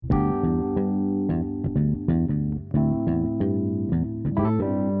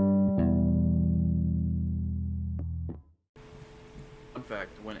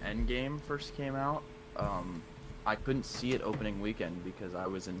Endgame first came out, I couldn't see it opening weekend because I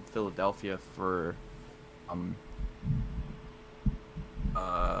was in Philadelphia for, um,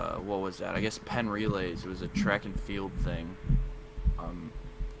 what was that? I guess Penn Relays. It was a track and field thing.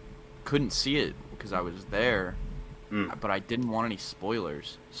 Couldn't see it because I was there, but I didn't want any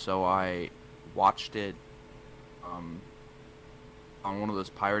spoilers, so I watched it, on one of those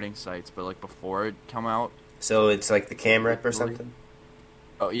pirating sites, but like before it come out. So it's like the cam rep or something?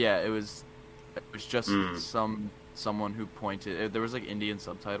 Oh yeah, it was just someone who pointed. There was like Indian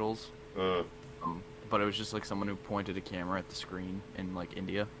subtitles, but it was just like someone who pointed a camera at the screen in like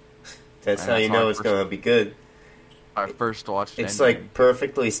India. That's how you know it's gonna be good. I first watched it. It's like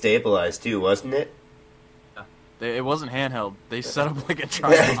perfectly stabilized too, wasn't it? Yeah. It wasn't handheld. They set up like a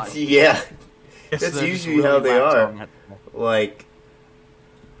tripod. Yeah, that's usually really how they are. Like,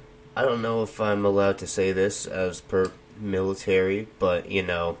 I don't know if I'm allowed to say this as per military, but, you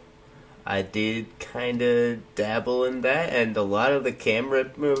know, I did kind of dabble in that, and a lot of the camera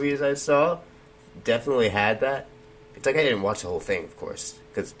movies I saw definitely had that. It's like I didn't watch the whole thing, of course,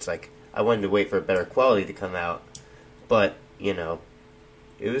 because it's like I wanted to wait for a better quality to come out, but, you know,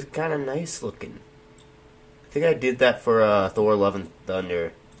 it was kind of nice looking. I think I did that for Thor Love and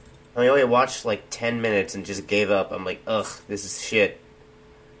Thunder. I only watched like 10 minutes and just gave up. I'm like, ugh, this is shit.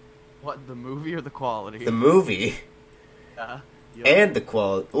 What, the movie or the quality? The movie. Yeah. Yep. And the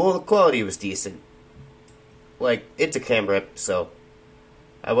quality. Well, the quality was decent. Like, it's a camera, so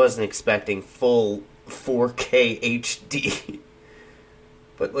I wasn't expecting full 4K HD.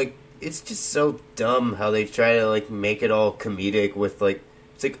 But, like, it's just so dumb how they try to, like, make it all comedic with, like,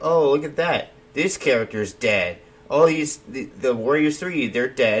 it's like, oh, look at that. This character's dead. All these, the Warriors 3, they're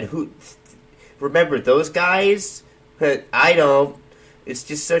dead. Who, remember those guys? I don't. It's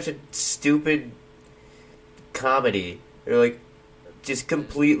just such a stupid comedy. They're like, just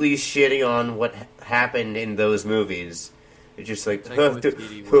completely shitting on what happened in those movies. They're just like,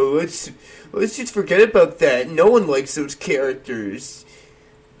 let's just forget about that. No one likes those characters.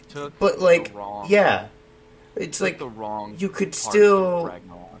 But like, yeah, it's like the wrong. You could still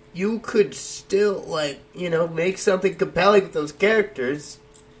like, you know, make something compelling with those characters.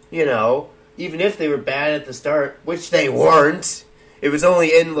 You know, even if they were bad at the start, which they weren't. It was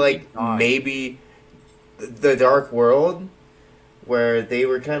only in, like, maybe the Dark World, where they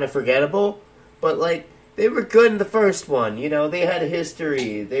were kind of forgettable, but, like, they were good in the first one, you know, they had a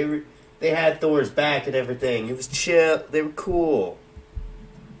history, they had Thor's back and everything, it was chill, they were cool.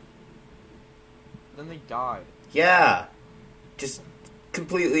 Then they died. Yeah. Just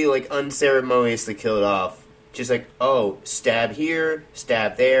completely, like, unceremoniously killed off. Just like, oh, stab here,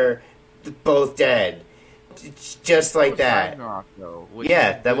 stab there, both dead. It's just like that. Ragnarok, though,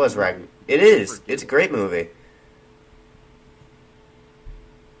 yeah, that was Ragnarok. It is. It's a great movie.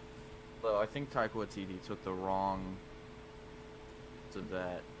 Though I think Taika Waititi took the wrong to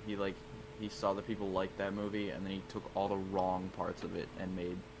that. He saw that people liked that movie, and then he took all the wrong parts of it and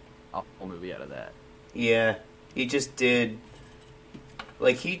made a whole movie out of that. Yeah, he just did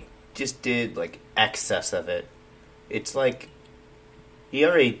excess of it. It's like he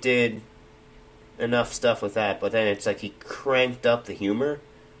already did enough stuff with that, but then it's like he cranked up the humor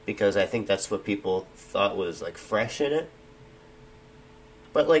because I think that's what people thought was like fresh in it.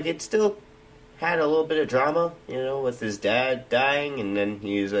 But like it still had a little bit of drama, you know, with his dad dying, and then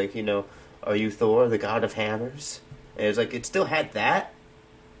he was like, you know, are you Thor, the god of hammers? And it's like it still had that,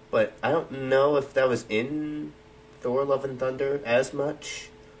 but I don't know if that was in Thor: Love and Thunder as much.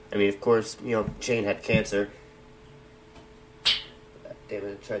 I mean, of course, you know, Jane had cancer. Damn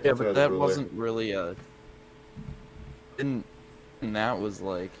it, I tried to throw but the that ruler. wasn't really a. And that was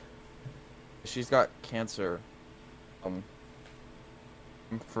like, she's got cancer.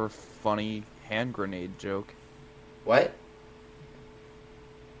 For funny hand grenade joke. What?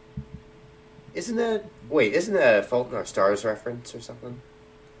 Isn't that a Fault in Our Stars reference or something?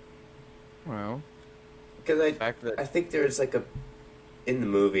 Well, because I think there's like in the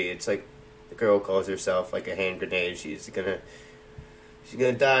movie, it's like the girl calls herself like a hand grenade. She's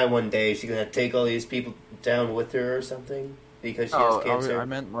gonna die one day. She's gonna take all these people down with her or something because she has cancer. I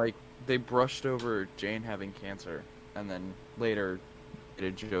meant like they brushed over Jane having cancer, and then later did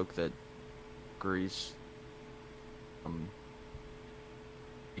a joke that Grease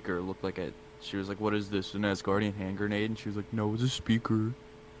speaker looked like a. She was like, "What is this? An Asgardian hand grenade?" And she was like, "No, it's a speaker."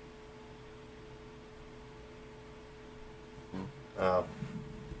 Oh,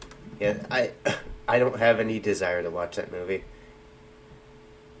 yeah. I don't have any desire to watch that movie.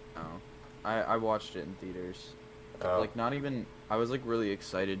 Oh, I watched it in theaters. Oh. Like not even. I was like really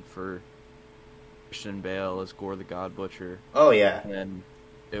excited for Christian Bale as Gore the God Butcher. Oh yeah. And then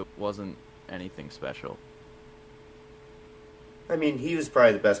it wasn't anything special. I mean, he was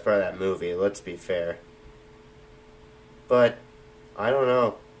probably the best part of that movie, let's be fair. But, I don't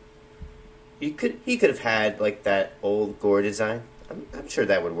know. He could have had, like, that old gore design. I'm sure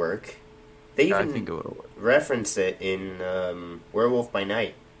that would work. They even I think it would work. reference it in Werewolf by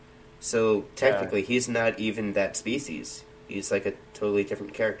Night. So, technically, he's not even that species. He's, like, a totally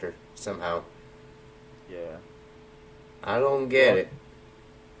different character, somehow. Yeah. I don't get it.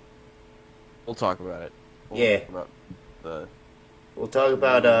 We'll talk about it. Yeah. Talk about the... We'll talk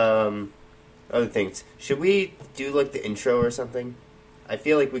about, other things. Should we do, like, the intro or something? I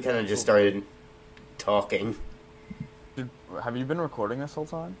feel like we kind of just started talking. Have you been recording this whole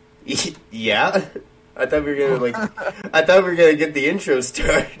time? Yeah? I thought we were gonna, I thought we were gonna get the intro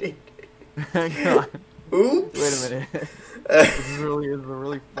started. Hang on. Oops. Wait a minute. This is a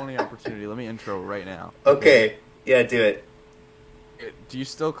really funny opportunity. Let me intro right now. Okay. Yeah, do it. Do you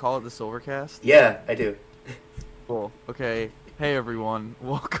still call it the SilverCast? Yeah, I do. Cool. Okay. Hey everyone,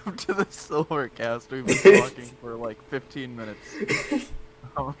 welcome to the SilverCast. We've been talking for like 15 minutes.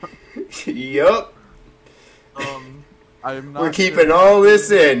 Yup. I'm not We're keeping all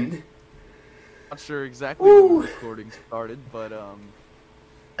this in. Not sure exactly when the recording started, but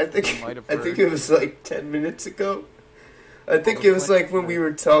I think you might have I think heard. it was like 10 minutes ago. I think it was like when we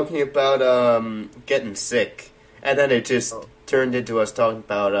were talking about getting sick, and then it just turned into us talking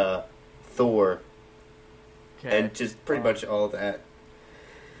about Thor. Okay. And just pretty much all that.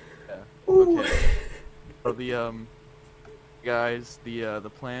 Yeah. Ooh. Okay. So the guys,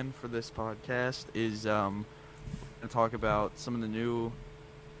 the plan for this podcast is to talk about some of the new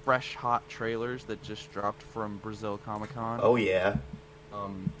fresh hot trailers that just dropped from Brazil Comic-Con. Oh yeah.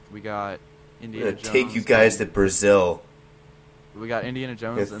 We got I'm Indiana gonna Jones. take you guys to Brazil. We got Indiana I'm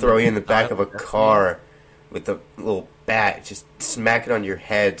Jones. gonna and throw the you in the back Dial of a Destiny. car with a little bat, just smack it on your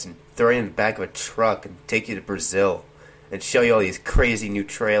heads, and throw you in the back of a truck and take you to Brazil and show you all these crazy new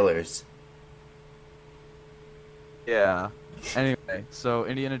trailers. Yeah. Anyway, so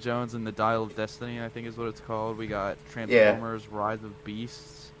Indiana Jones and the Dial of Destiny, I think is what it's called. We got Transformers: Rise of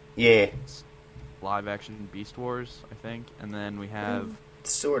Beasts. Yeah, Live action Beast Wars, I think, and then we have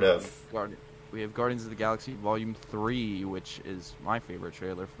sort of. we have Guardians of the Galaxy Volume 3, which is my favorite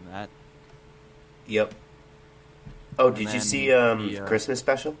trailer from that. Yep. Oh, And did you then see the, Christmas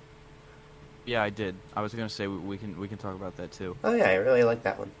special? Yeah, I did. I was gonna say we can talk about that too. Oh yeah, I really like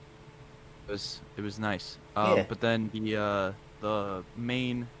that one. It was nice. Yeah. But then the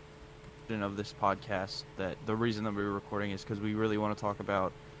main of this podcast, that the reason that we were recording is because we really want to talk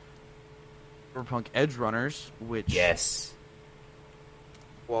about Cyberpunk Edgerunners, which Yes.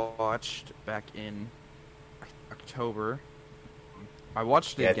 watched back in October. I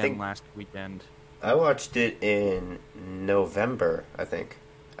watched it Yeah, I again think- last weekend. I watched it in November, I think.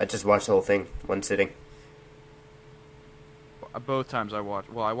 I just watched the whole thing, one sitting. Both times I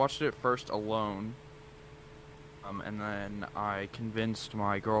watched it first alone, and then I convinced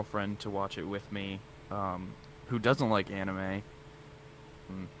my girlfriend to watch it with me, who doesn't like anime,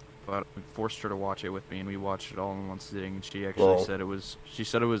 but I forced her to watch it with me, and we watched it all in one sitting. And she actually Well- said it was. She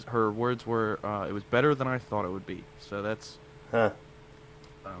said it was. Her words were, "It was better than I thought it would be." So that's. Huh.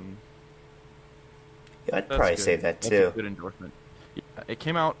 Yeah, I'd That's probably good. say that That's too. a good endorsement. Yeah, it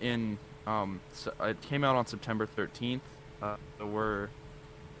came out in it came out on September 13th. So we're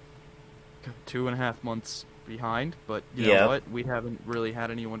 2.5 months behind, but you know Yeah. what? We haven't really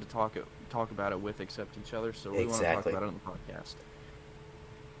had anyone to talk about it with except each other, so we want to talk Exactly. about it on the podcast.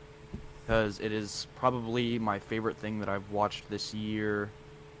 Because it is probably my favorite thing that I've watched this year.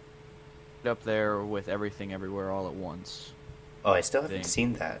 Up there with Everything Everywhere All at Once. Oh, I still haven't thing.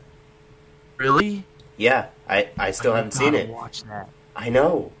 seen that. Really? Yeah, I still haven't seen it. Watch that. I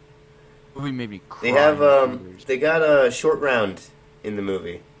know. Movie made me cry. They have in theaters. they got a short round in the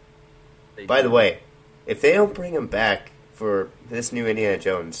movie. They By do. the way, if they don't bring him back for this new Indiana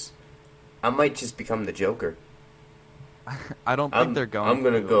Jones, I might just become the Joker. I don't think they're going. I'm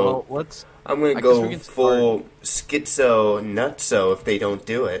gonna to. go- Well, let's. I'm gonna I guess we go can full schizo nutso if they don't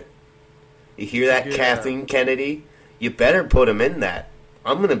do it. You hear that, Yeah. Kathleen Kennedy? You better put him in that.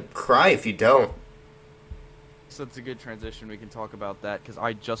 I'm gonna cry if you don't. So it's a good transition. We can talk about that because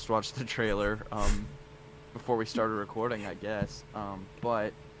I just watched the trailer before we started recording, I guess.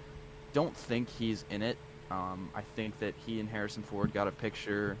 But don't think he's in it. I think that he and Harrison Ford got a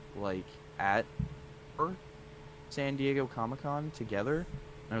picture like at San Diego Comic-Con together.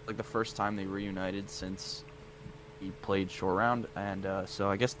 And it was like the first time they reunited since he played Short Round, and so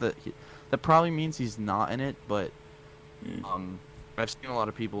I guess that probably means he's not in it. But I've seen a lot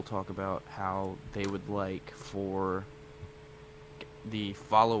of people talk about how they would like for the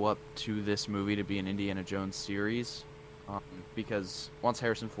follow-up to this movie to be an Indiana Jones series, because once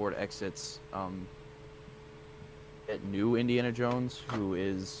Harrison Ford exits, that new Indiana Jones, who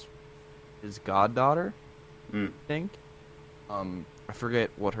is his goddaughter, I think. I forget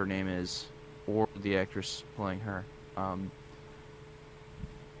what her name is, or the actress playing her.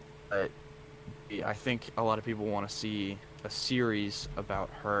 But I think a lot of people want to see a series about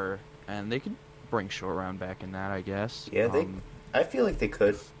her, and they could bring Short Round back in that, I guess. Yeah, I feel like they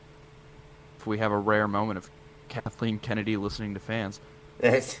could. If we have a rare moment of Kathleen Kennedy listening to fans.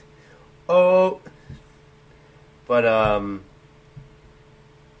 Oh, but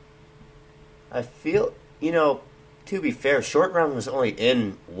I feel, to be fair, Short Round was only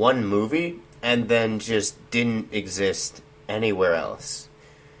in one movie and then just didn't exist anywhere else.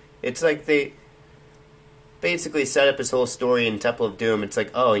 It's like they basically set up his whole story in Temple of Doom. It's like,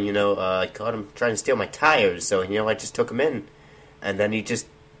 oh, I caught him trying to steal my tires, so, I just took him in. And then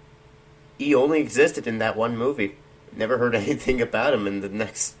he only existed in that one movie. Never heard anything about him in the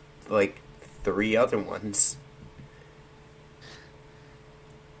next, 3 other ones.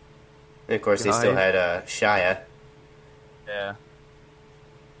 And of course, they still had Shia. Yeah.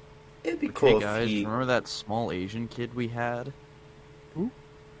 It'd be cool hey guys, if he... remember that small Asian kid we had? Who?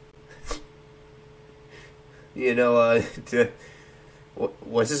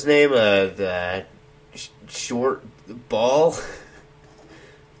 What's his name? The short ball?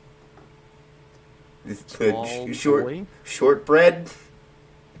 Shortbread?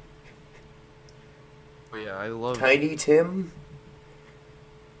 Oh yeah, I love... Tiny Tim?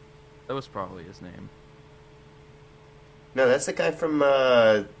 That was probably his name. No, that's the guy from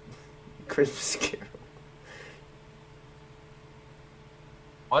Christmas Carol.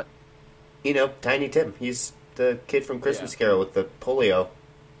 What? Tiny Tim. He's the kid from Christmas Carol with the polio.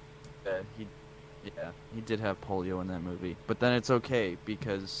 He did have polio in that movie. But then it's okay,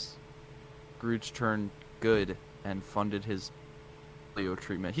 because Scrooge turned good and funded his polio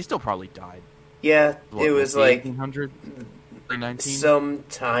treatment. He still probably died. Yeah, What, it was 1800? 19? some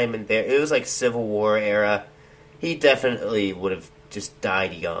time in there. It was Civil War era. He definitely would have just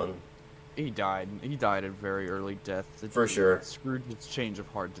died young. He died. He died a very early death. For sure. Scrooge's change of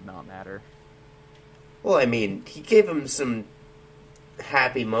heart did not matter. Well, I mean, he gave him some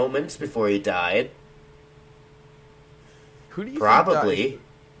happy moments before he died. Who do you Probably. think died?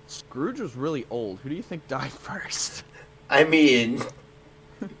 Scrooge was really old. Who do you think died first? I mean,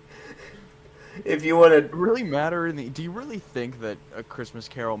 if you want to... Really matter in the... Do you really think that A Christmas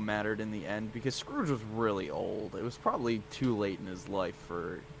Carol mattered in the end? Because Scrooge was really old. It was probably too late in his life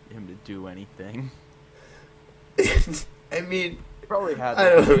for him to do anything. I mean, Probably had.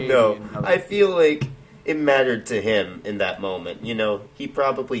 I don't know. I feel like it mattered to him in that moment. He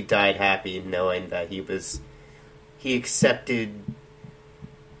probably died happy knowing that he accepted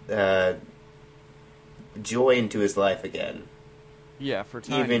joy into his life again. Yeah, for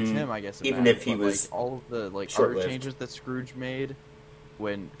Tiny Tim, I guess. Even if he was all of the other short-lived changes that Scrooge made,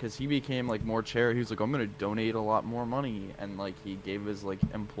 because he became more charitable. He was like, I'm gonna donate a lot more money, and he gave his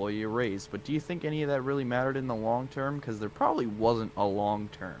employee a raise. But do you think any of that really mattered in the long term? Because there probably wasn't a long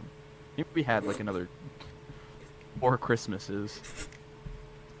term. Maybe we had another 4 Christmases.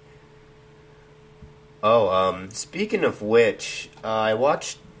 Oh, speaking of which, I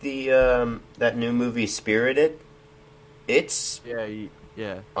watched that new movie Spirited. It's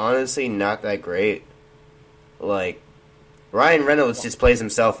honestly not that great. Ryan Reynolds just plays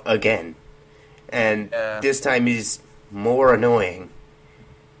himself again, and this time he's more annoying.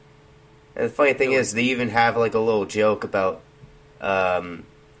 And the funny thing is, they even have a little joke about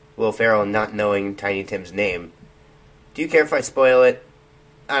Will Ferrell not knowing Tiny Tim's name. Do you care if I spoil it?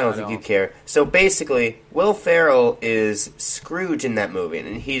 I don't think you care. So basically, Will Ferrell is Scrooge in that movie,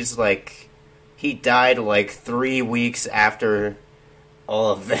 and he's he died 3 weeks after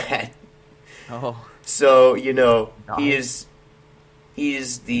all of that. Oh. So, he's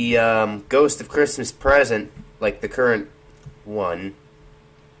the Ghost of Christmas Present, the current one,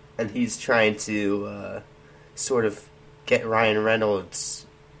 and he's trying to sort of get Ryan Reynolds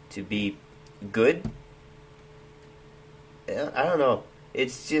to be good. I don't know.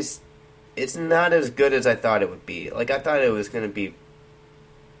 It's not as good as I thought it would be. I thought it was going to be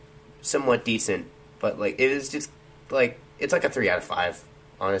somewhat decent, but it was just it's a 3 out of 5,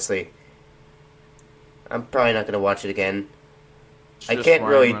 honestly. I'm probably not going to watch it again. I can't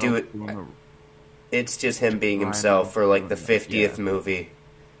really do it. It's just him being himself for the 50th movie.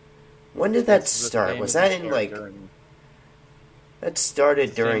 When did that start? Was that in that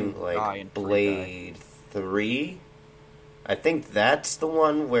started during Blade 3? I think that's the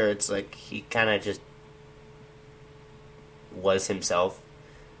one where it's he kind of just was himself.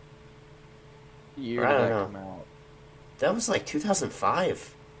 Year Or I did don't that know. come out? That was like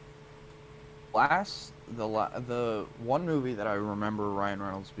 2005. The one movie that I remember Ryan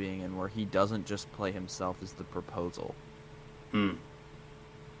Reynolds being in where he doesn't just play himself is The Proposal. Hmm.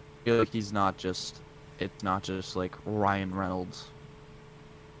 I feel like it's not just like Ryan Reynolds.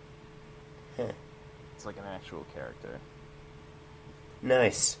 Huh. It's like an actual character.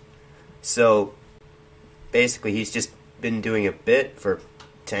 Nice. So, basically, he's just been doing a bit for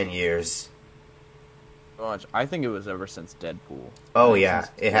 10 years. Much. I think it was ever since Deadpool. Oh, yeah.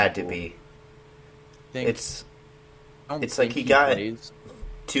 It had to be. It's like he got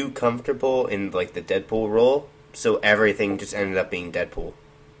too comfortable in, like, the Deadpool role, so everything just ended up being Deadpool.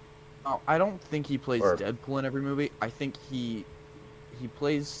 Oh, I don't think he plays Deadpool in every movie. I think he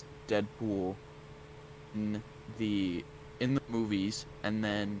plays Deadpool in the movies, and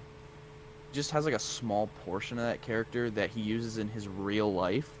then just has like a small portion of that character that he uses in his real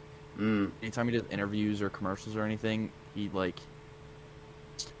life. Anytime he does interviews or commercials or anything, he like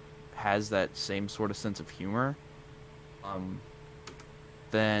has that same sort of sense of humor.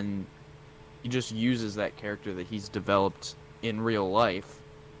 Then he just uses that character that he's developed in real life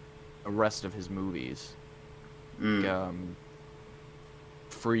the rest of his movies. Like,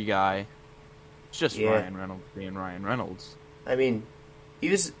 Free Guy. It's just Ryan Reynolds being Ryan Reynolds. I mean, he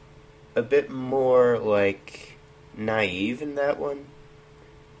was a bit more, like, naive in that one.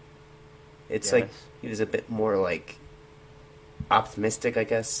 It's like, he was a bit more, like, optimistic, I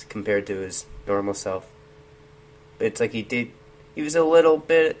guess, compared to his normal self. But it's like he had a little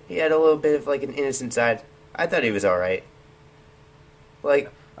bit of, like, an innocent side. I thought he was alright. Like,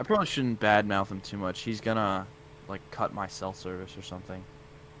 I probably shouldn't badmouth him too much. He's gonna, like, cut my cell service or something.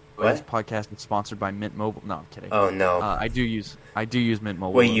 What? This podcast is sponsored by Mint Mobile. No, I'm kidding. Oh, no. I do use Mint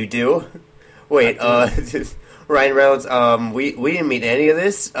Mobile. Wait, you do? Wait, Ryan Reynolds, we didn't mean any of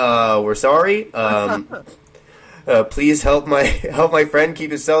this. We're sorry. Please help my friend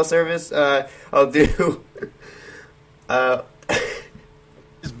keep his cell service. I'll do.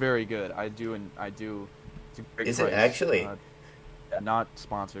 It's very good. I do. It's a great Is price. it actually? Not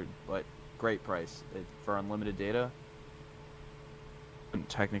sponsored, but great price for unlimited data.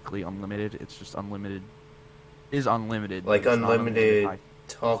 Technically unlimited. It's just unlimited. Is unlimited. Like unlimited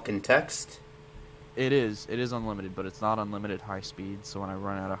talk and text? It is unlimited, but it's not unlimited high speed. So when I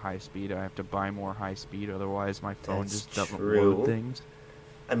run out of high speed, I have to buy more high speed. Otherwise, my phone just doesn't load things.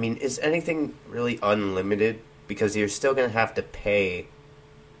 I mean, is anything really unlimited? Because you're still gonna have to pay.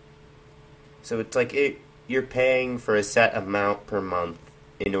 So it's like you're paying for a set amount per month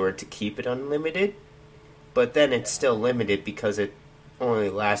in order to keep it unlimited, but then it's still limited because it only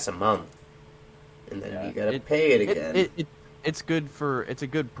lasts a month, and then you gotta pay it again. It's a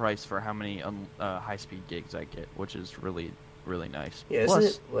good price for how many high speed gigs I get, which is really really nice. Yeah, Plus,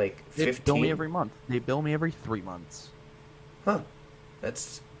 isn't it like 15? They bill me every month. They bill me every 3 months. Huh,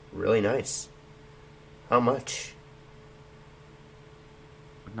 that's really nice. How much?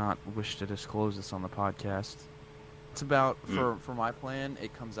 Would not wish to disclose this on the podcast. It's about for my plan.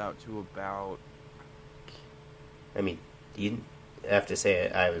 It comes out to about. I mean, you didn't have to say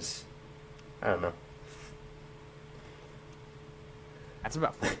it. I don't know. That's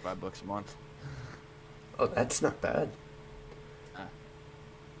about $45 a month. Oh, that's not bad.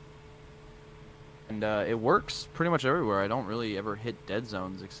 And it works pretty much everywhere. I don't really ever hit dead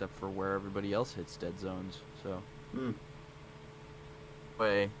zones except for where everybody else hits dead zones. So.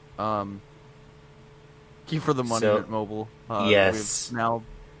 Anyway, thank you for the money, Mint Mobile. Yes. Now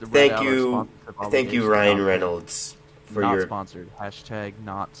thank you, Ryan Reynolds, for not your sponsored. Hashtag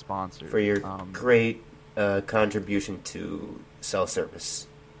not sponsored. For your great contribution to cell service.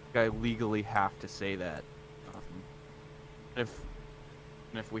 I legally have to say that.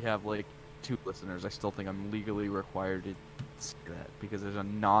 If we have like 2 listeners, I still think I'm legally required to say that because there's a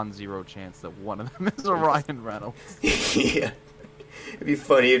non-zero chance that one of them is a Ryan Reynolds. Yeah. It'd be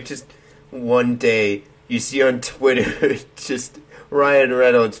funny if just one day you see on Twitter just Ryan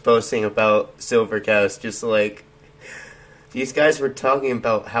Reynolds posting about SilverCast, just like, these guys were talking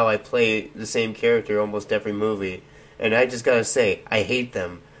about how I play the same character almost every movie, and I just gotta say, I hate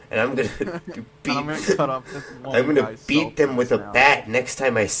them, and I'm gonna beat them with a bat next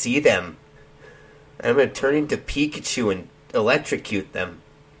time I see them. I'm gonna turn into Pikachu and electrocute them.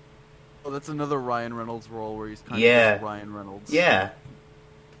 Oh, that's another Ryan Reynolds role where he's kind of just Ryan Reynolds. Yeah.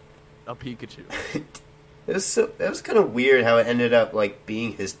 A Pikachu. That was kind of weird how it ended up like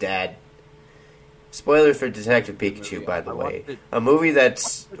being his dad. Spoiler for Detective Pikachu, by the way. A movie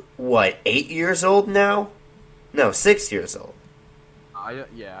that's, what, 8 years old now? No, 6 years old. I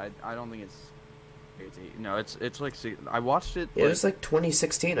don't think it's see. No, it's like I watched it. Yeah, it was like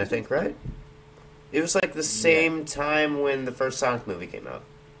 2016, I think, right? It was like the same time when the first Sonic movie came out.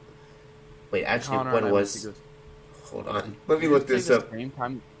 Wait, actually, when was? Hold on, let me look this up. The same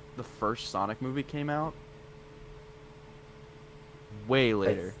time the first Sonic movie came out. Way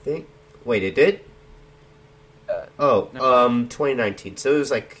later. I think. Wait, it did? 2019. So it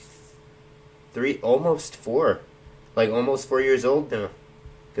was like almost 4 years old now.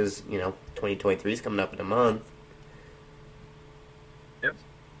 Because, 2023 is coming up in a month. Yep.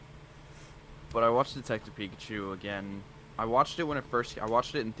 But I watched Detective Pikachu again. I watched it I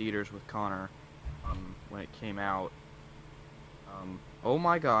watched it in theaters with Connor when it came out. Oh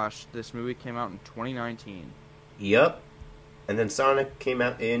my gosh, this movie came out in 2019. Yep. And then Sonic came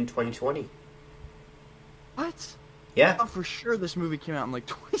out in 2020. What? Yeah. I thought for sure this movie came out in like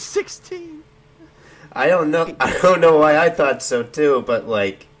 2016. I don't know. I don't know why I thought so too, but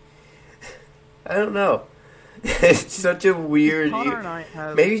like, I don't know. It's such a weird.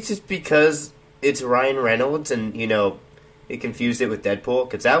 Maybe it's just because it's Ryan Reynolds, and it confused it with Deadpool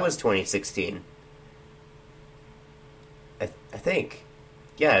because that was 2016. I think.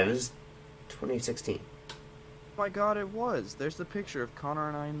 Yeah, it was 2016. Oh my god, it was. There's the picture of Connor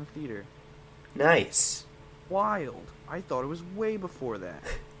and I in the theater. Nice. Wild. I thought it was way before that.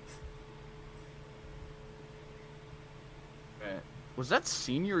 Was that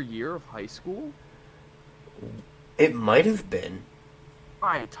senior year of high school? It might have been.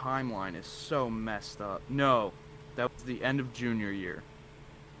 My timeline is so messed up. No, that was the end of junior year.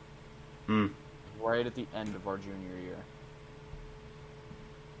 Right at the end of our junior year.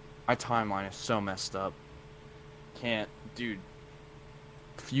 My timeline is so messed up. Dude.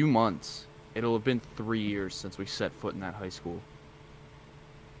 Few months. It'll have been 3 years since we set foot in that high school.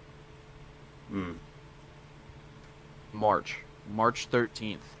 March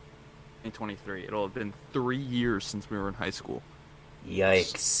 13th, 2023. It'll have been 3 years since we were in high school.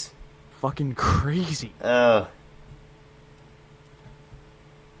 Yikes. Fucking crazy. Are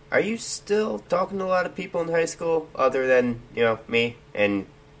you still talking to a lot of people in high school other than, me and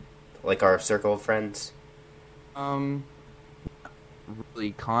like our circle of friends? Really,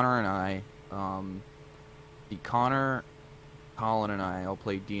 Connor and I, Connor, Colin and I all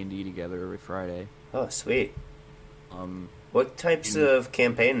play D&D together every Friday. Oh, sweet. What types of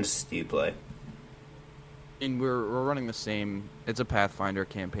campaigns do you play? And we're running the same. It's a Pathfinder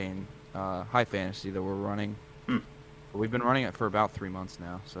campaign, high fantasy that we're running. We've been running it for about 3 months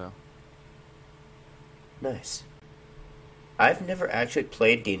now, so. Nice. I've never actually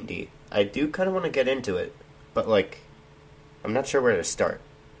played D&D. I do kind of want to get into it, but I'm not sure where to start.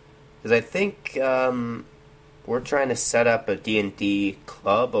 Because I think we're trying to set up a D&D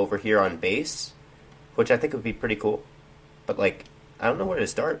club over here on base, which I think would be pretty cool. But I don't know where to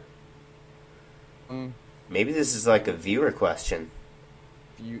start. Maybe this is like a viewer question.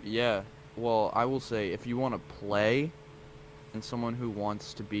 Yeah. Well, I will say, if you want to play, and someone who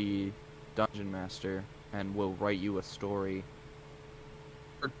wants to be Dungeon Master and will write you a story,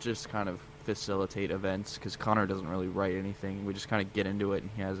 or just kind of facilitate events, because Connor doesn't really write anything. We just kind of get into it, and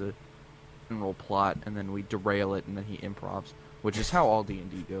he has a general plot, and then we derail it, and then he improvs, which is how all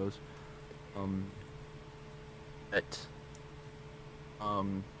D&D goes.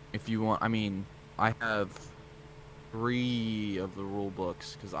 If you want, I have 3 of the rule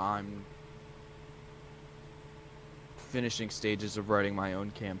books, because I'm finishing stages of writing my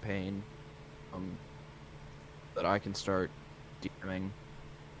own campaign, that I can start DMing.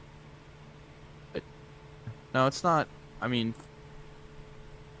 But no, it's not.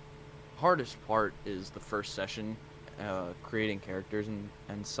 Hardest part is the first session, creating characters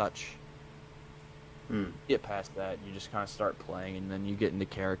and such. Get past that, you just kind of start playing, and then you get into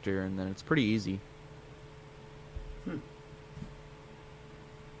character, and then it's pretty easy.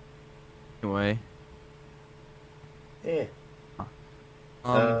 Anyway. Yeah.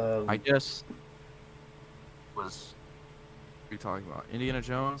 I guess. What are you talking about? Indiana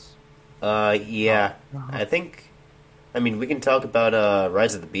Jones? Yeah. I think. We can talk about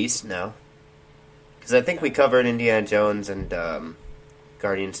Rise of the Beast now. Because I think we covered Indiana Jones and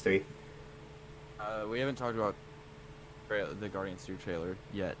Guardians 3. We haven't talked about the Guardians 3 trailer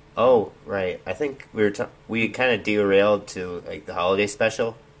yet. Oh, right. I think we kind of derailed to the holiday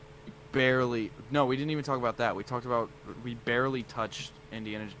special. No, we didn't even talk about that. We barely touched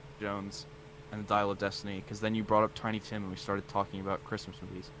Indiana Jones and the Dial of Destiny, because then you brought up Tiny Tim and we started talking about Christmas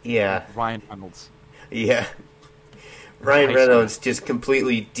movies. Yeah. Ryan Reynolds. Yeah. Ryan Reynolds just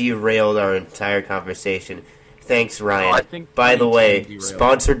completely derailed our entire conversation. Thanks, Ryan. By the way,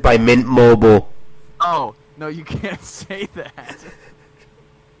 sponsored by Mint Mobile. Oh, no, you can't say that.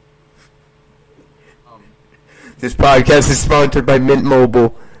 This podcast is sponsored by Mint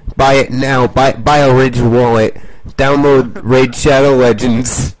Mobile. Buy it now. Buy a Ridge wallet. Download Raid Shadow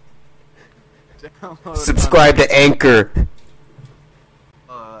Legends. Subscribe to Anchor.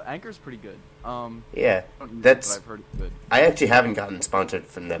 Anchor's pretty good. Yeah, that's. I've heard it's good. I actually haven't gotten sponsored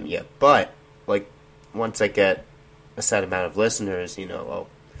from them yet, but like once I get a set amount of listeners, I'll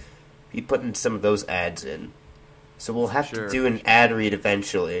be putting some of those ads in. So we'll have to do an ad read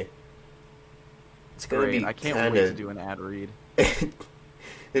eventually. It's gonna be. I can't wait to do an ad read.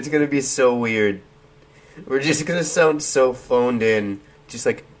 It's gonna be so weird. We're just gonna sound so phoned in, just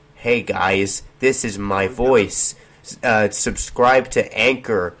like, "Hey guys, this is my voice. Subscribe to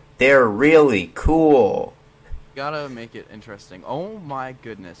Anchor. They're really cool." Gotta make it interesting. Oh my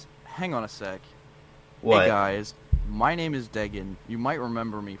goodness. Hang on a sec. What? Hey guys, my name is Daegan. You might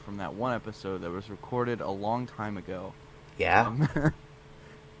remember me from that one episode that was recorded a long time ago. Yeah?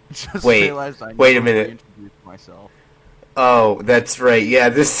 Wait a minute. Introduce myself. Oh, that's right. Yeah,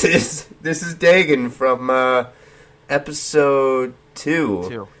 this is Daegan from episode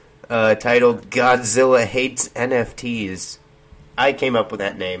 2. Titled Godzilla Hates NFTs. I came up with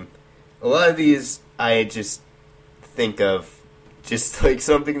that name. A lot of these I just think of just like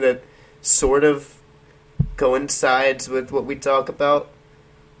something that sort of coincides with what we talk about.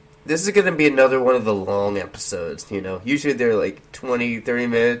 This is going to be another one of the long episodes, Usually they're like 20, 30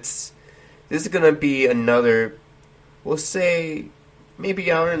 minutes. This is going to be another, we'll say,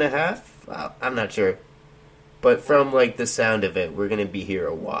 maybe hour and a half? I'm not sure. But from like the sound of it, we're going to be here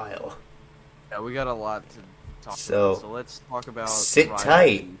a while. Yeah, we got a lot to talk about. So let's talk about... Sit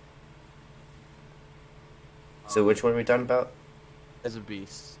tight. So which one are we talking about? As a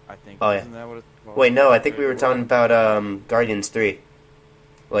Beast, I think. Oh, yeah. Isn't that what it's called? Wait, no, I think we were talking about Guardians 3.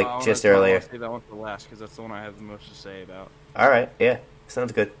 Like, just earlier. I'll save that one for last, because that's the one I have the most to say about. Alright, yeah.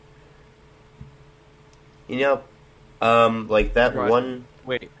 Sounds good. Like that one...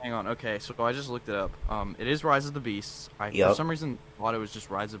 Wait, hang on. Okay, so I just looked it up. It is Rise of the Beasts. For some reason thought it was just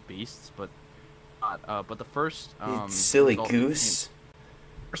Rise of Beasts, but not. But the first silly goose.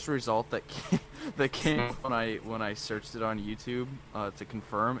 First result that came when I searched it on YouTube to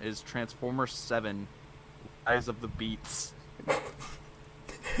confirm is Transformers 7: Rise of the Beats.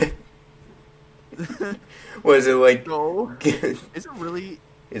 Was it like? No. Is it really?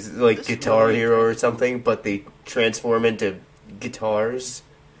 Is it like Guitar Hero or something? But they transform into guitars.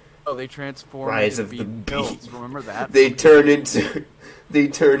 Oh, they transform. Rise into of the Beats. Remember that? They turn into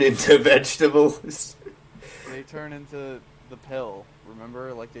vegetables. They turn into the pill.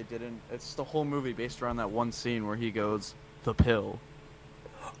 Remember, like they did in. It's the whole movie based around that one scene where he goes the pill.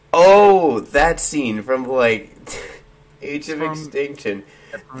 Oh, that scene from like Age of Extinction.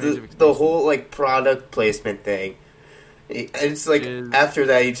 The whole like product placement thing. It's like after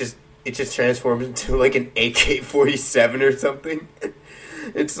that, it just transforms into like an AK-47 or something.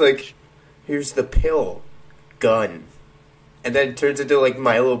 It's like, here's the pill, gun, and then it turns into like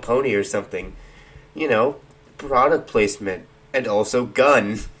My Little Pony or something. Product placement and also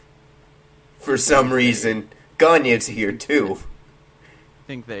gun. For some reason, gun is here too. I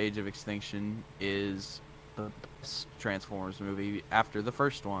think the Age of Extinction is the best Transformers movie after the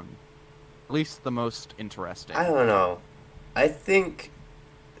first one. At least the most interesting. I don't know. I think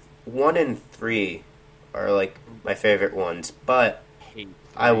 1 and 3 are like my favorite ones, but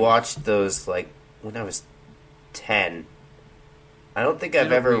I watched those like when I was 10. I don't think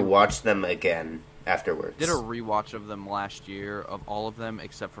I've ever watched them again afterwards. Did a rewatch of them last year of all of them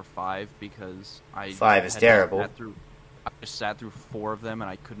except for 5 because 5 is terrible. I just sat through 4 of them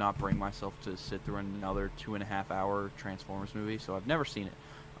and I could not bring myself to sit through another 2.5 hour Transformers movie, so I've never seen it.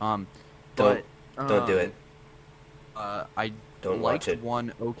 Don't do it. I don't liked watch it.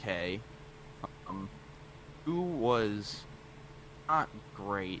 1 okay. 2 was not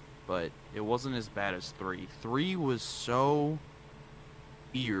great, but it wasn't as bad as 3. 3 was so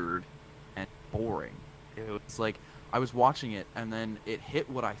weird and boring. It was like I was watching it and then it hit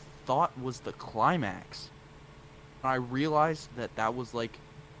what I thought was the climax. And I realized that was like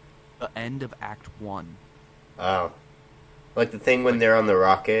the end of Act 1. Oh. Like the thing when they're on the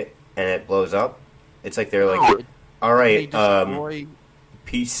rocket and it blows up? It's like they're like, alright,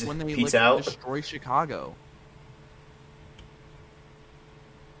 peace out. Destroy Chicago.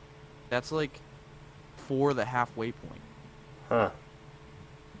 That's like for the halfway point. Huh.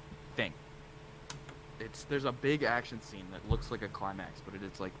 Thing. There's a big action scene that looks like a climax, but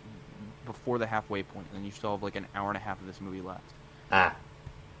it's like before the halfway point, and then you still have like an hour and a half of this movie left. Ah.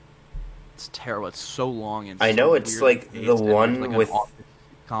 It's terrible. It's so long and I know it's like the one like with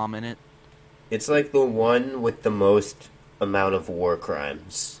calm in it. It's like the one with the most amount of war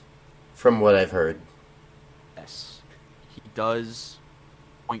crimes, from what I've heard. yes, he does.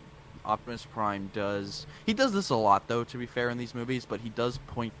 Optimus Prime does. He does this a lot, though. To be fair, in these movies, but he does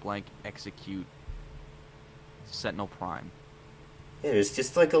point blank execute Sentinel Prime. Yeah, there's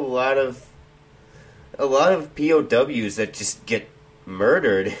just like a lot of POWs that just get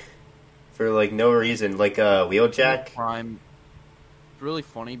murdered for like no reason, like Wheeljack. Prime. It's really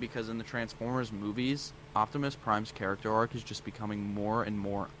funny because in the Transformers movies, Optimus Prime's character arc is just becoming more and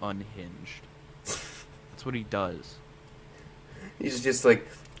more unhinged. That's what he does. He's just like,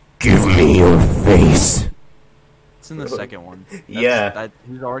 give me your face. It's in the second one.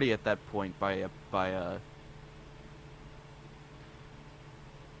 He's already at that point by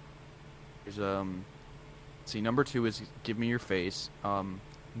see, number 2 is give me your face.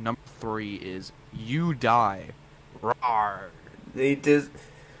 Number 3 is you die. Rawr.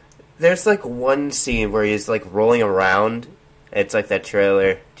 There's like one scene where he's like rolling around. It's like that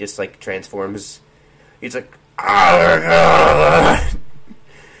trailer, just like transforms. He's like,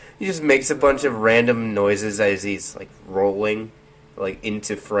 he just makes a bunch of random noises as he's like rolling, like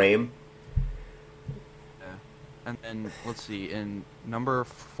into frame. Yeah. And then let's see, in number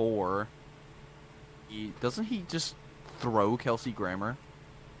 4, doesn't he just throw Kelsey Grammer?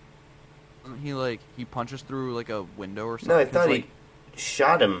 Doesn't he punches through like a window or something? No, I thought he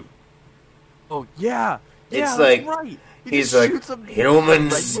shot him. Oh yeah, it's that's like right. He's like,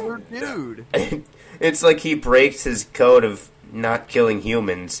 humans. Dude. It's like he breaks his code of not killing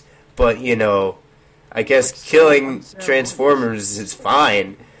humans, but I guess like killing Transformers is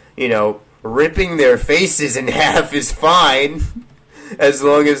fine. Ripping their faces in half is fine. As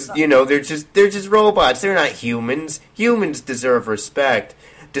long as, they're just robots. They're not humans. Humans deserve respect.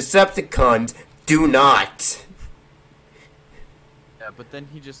 Decepticons do not. Yeah, but then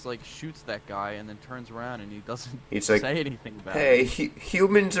he just, shoots that guy and then turns around and he doesn't say anything about it. Hey,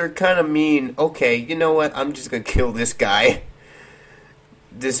 humans are kind of mean. Okay, you know what? I'm just gonna kill this guy.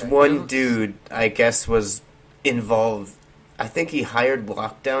 This one dude, I guess, was involved. I think he hired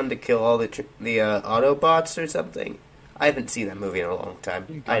Lockdown to kill all the Autobots or something. I haven't seen that movie in a long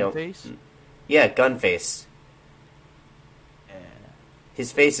time. Gunface? Yeah, Gunface. Yeah.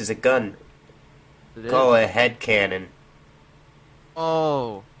 His face is a gun. Call it a head cannon.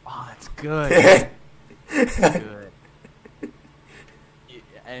 Oh, that's good. That's good.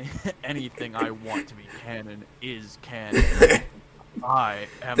 Anything I want to be canon is canon. I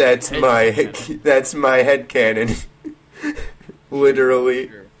am. That's my head cannon. Literally.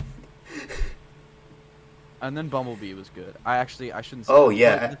 Sure. And then Bumblebee was good. I shouldn't say. Oh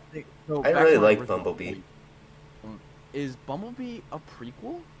yeah, so I really like Bumblebee. Is Bumblebee a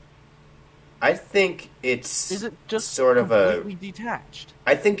prequel? I think it's. Is it just sort of completely detached?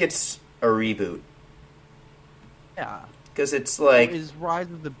 I think it's a reboot. Yeah. Because it's like. So is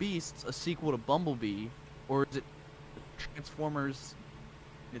Rise of the Beasts a sequel to Bumblebee, or is it Transformers?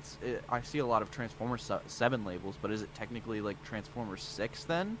 I see a lot of Transformers 7 labels, but is it technically like Transformers 6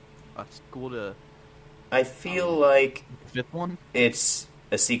 then? A sequel to. I feel like the 5th one. It's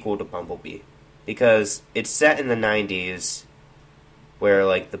a sequel to Bumblebee because it's set in the 90s. Where,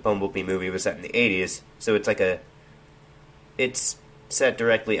 the Bumblebee movie was set in the 80s. So it's it's set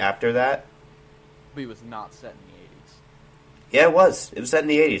directly after that. Bumblebee was not set in the 80s. Yeah, it was. It was set in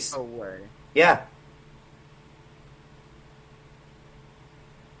the 80s. No way. Yeah.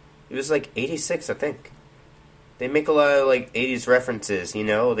 It was, 86, I think. They make a lot of, 80s references, They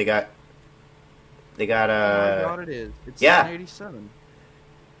got, Oh my god, it is. It's yeah. in 87.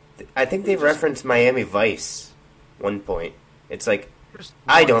 I think they referenced Miami Vice one point. It's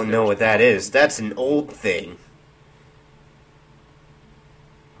I don't know what that is. That's an old thing.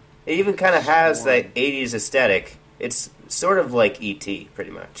 It even kind of has that 80s aesthetic. It's sort of like E.T.,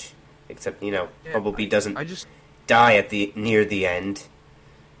 pretty much. Except, Bumblebee doesn't die near the end.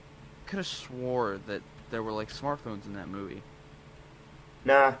 I could have swore that there were, smartphones in that movie.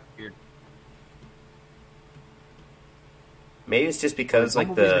 Nah. Weird. Maybe it's just because,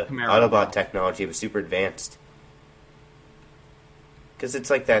 the Autobot technology was super advanced. Because it's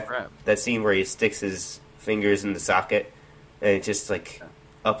like that scene where he sticks his fingers in the socket and it just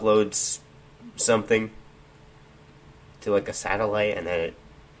uploads something to a satellite and then it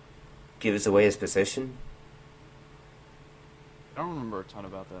gives away his position. I don't remember a ton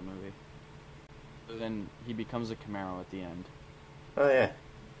about that movie. But then he becomes a Camaro at the end. Oh yeah.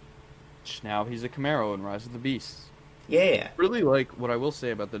 Now he's a Camaro in Rise of the Beasts. Yeah. Really what I will say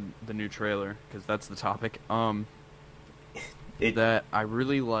about the new trailer, because that's the topic. That I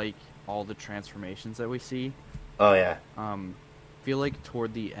really like all the transformations that we see. Oh yeah. Feel like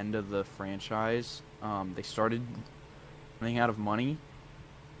toward the end of the franchise, they started running out of money,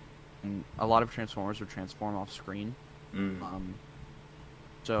 and a lot of Transformers would transform off screen.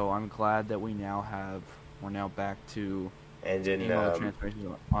 So I'm glad that we're now back to And in seeing all the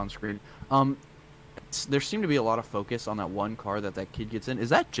transformations on screen. There seemed to be a lot of focus on that one car that kid gets in. Is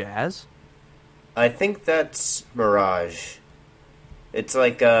that Jazz? I think that's Mirage. It's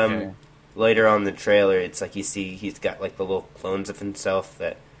like Okay. later on the trailer, it's like you see he's got like the little clones of himself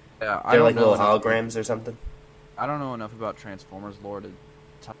that Yeah, I they're don't like know little enough. holograms or something. I don't know enough about Transformers lore to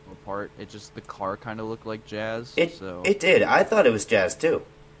tell them apart. It just the car kind of looked like Jazz. It did. I thought it was Jazz too.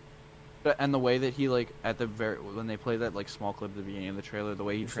 And the way that he like at the when they play that like small clip at the beginning of the trailer, the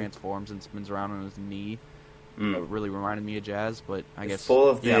way he transforms and spins around on his knee, really reminded me of Jazz. But I guess Full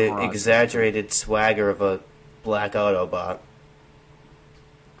of the Mirage exaggerated swagger of a black Autobot.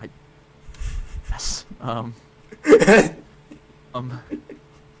 Yes.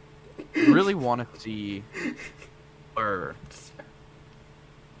 Really want to see Blur.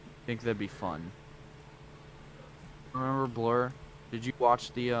 Think that'd be fun. Remember Blur? Did you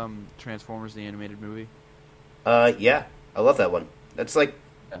watch the Transformers the animated movie? Yeah, I love that one. That's like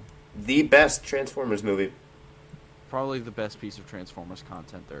Yeah. the best Transformers movie. Probably the best piece of Transformers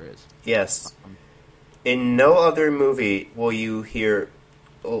content there is. Yes. In no other movie will you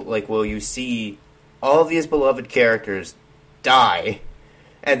see all these beloved characters die,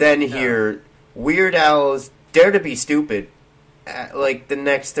 and then hear Weird Al's Dare to Be Stupid, like the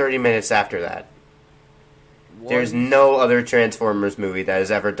next 30 minutes after that. There's no other Transformers movie that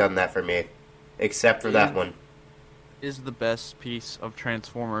has ever done that for me, except for that one. Is the best piece of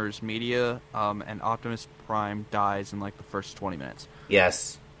Transformers media, and Optimus Prime dies in like the first 20 minutes.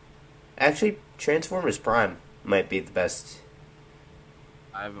 Yes. Actually, Transformers Prime might be the best.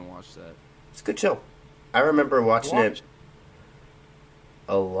 I haven't watched that. It's a good show. I remember watching it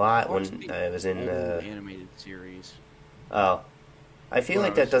a lot when I was in animated series. Oh, I feel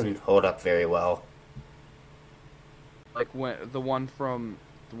like that doesn't hold up very well. Like when the one from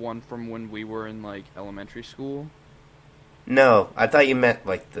when we were in like elementary school. No, I thought you meant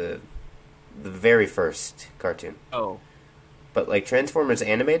like the very first cartoon. Oh, But like Transformers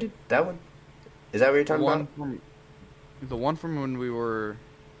animated, that one? Is that what you're talking about? The one from when we were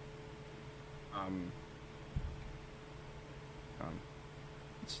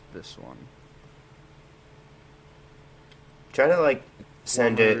it's this one. Try to like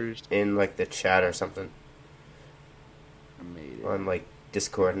send Transformers it in like the chat or something animated. on like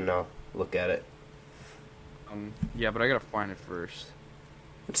Discord, and I'll look at it. Yeah, but I gotta find it first.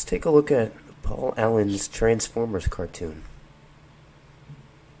 Let's take a look at Paul Allen's Transformers cartoon.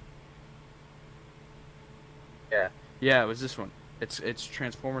 Yeah, it was this one. It's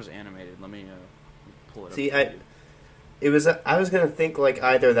Transformers animated. Let me pull it See, up. I was gonna think like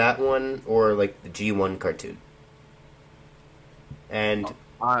either that one or like the G1 cartoon. And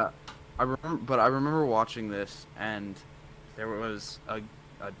I remember watching this, and there was a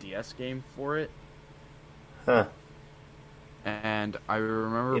DS game for it, huh, and I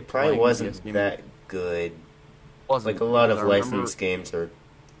remember it probably playing the wasn't DS game. that good. Wasn't, Like a lot of because I remember licensed games are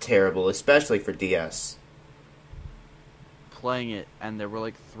terrible, especially for DS. playing it, and there were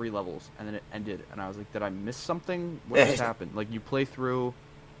like 3 levels, and then it ended, and I was like, did I miss something? What just happened? Like, you play through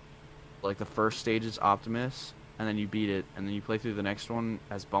like the first stage is Optimus, and then you beat it, and then you play through the next one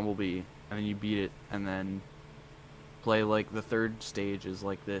as Bumblebee, and then you beat it, and then play like the third stage is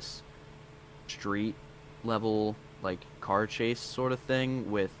like this street level like car chase sort of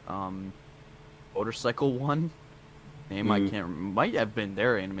thing with Motorcycle One. Name I can't might have been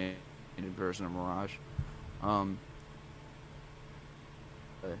their animated version of Mirage.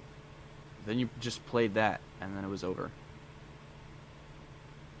 Then you just played that, and then it was over.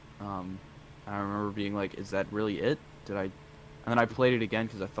 And I remember being like, "Is that really it? Did I?" And then I played it again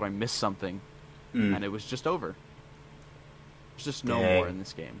because I thought I missed something, and it was just over. There's just no more in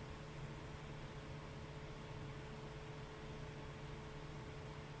this game.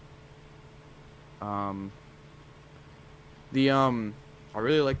 I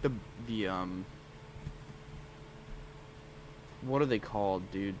really like the what are they called,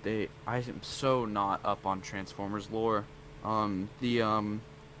 dude? I am so not up on Transformers lore. Know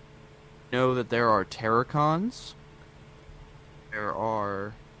that there are Terracons. There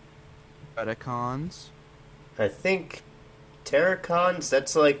are Predacons. I think Terracons,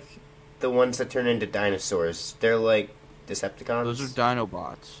 that's like the ones that turn into dinosaurs. They're like Decepticons. Those are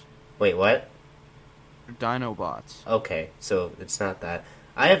Dinobots. Wait, what? They're Dinobots. Okay, so it's not that.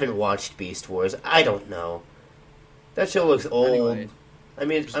 I haven't watched Beast Wars. I don't know. That show looks old. Anyway, I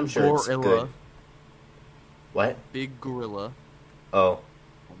mean, I'm sure it's good. What? Big Gorilla. Oh.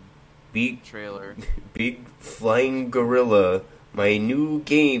 Big Trailer. Big flying gorilla my new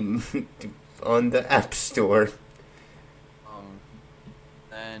game on the App Store.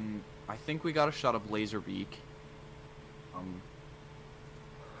 And I think we got a shot of Laserbeak.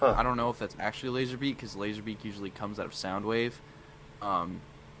 Huh. I don't know if that's actually Laserbeak, because Laserbeak usually comes out of Soundwave.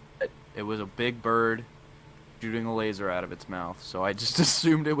 It was a big bird shooting a laser out of its mouth, so I just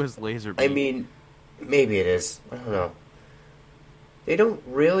assumed it was Laserbeak. I mean, maybe it is. I don't know. They don't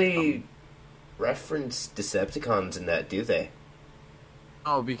really reference Decepticons in that, do they?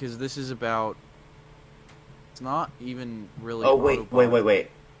 Oh, because this is about... It's not even really... Oh,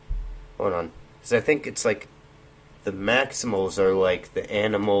 wait. Hold on. Because I think it's like... The Maximals are like the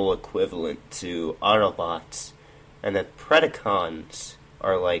animal equivalent to Autobots. And the Predacons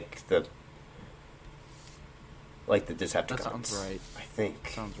are like the Decepticons. That sounds right. I think.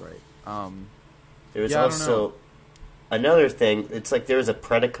 Sounds right. There was yeah, also another thing. It's like there was a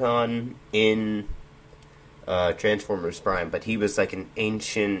Predacon in Transformers Prime, but he was like an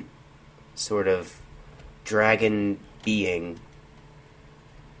ancient sort of dragon being.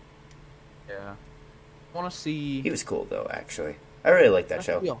 Yeah. I want to see... He was cool, though, actually. I really like that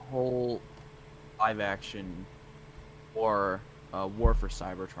show. Be a whole live-action or War for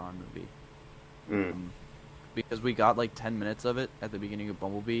Cybertron movie. Because we got like 10 minutes of it at the beginning of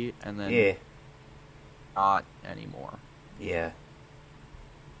Bumblebee, and then not anymore. Yeah.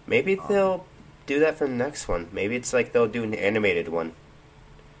 Maybe they'll do that for the next one. Maybe it's like they'll do an animated one.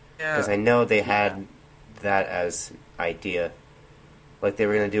 Yeah. Because I know they had that as an idea. Like they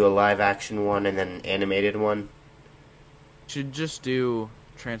were going to do a live-action one and then an animated one. Should just do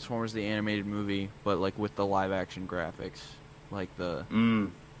Transformers the animated movie, but like with the live-action graphics. Like the...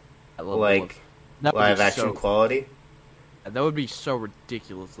 Like live-action quality? That would be so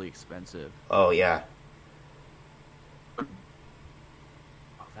ridiculously expensive. Oh, yeah.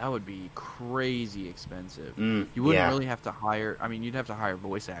 That would be crazy expensive. You wouldn't really have to hire... I mean, you'd have to hire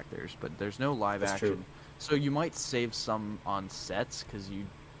voice actors, but there's no live-action... True. So you might save some on sets because you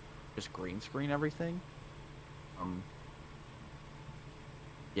just green screen everything.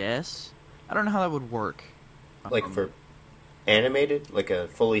 Yes, I don't know how that would work. Like for animated, like a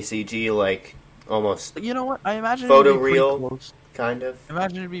fully CG, like almost. You know what? I imagine photoreal, kind of. I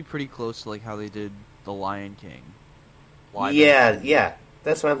imagine it'd be pretty close to like how they did The Lion King. Yeah,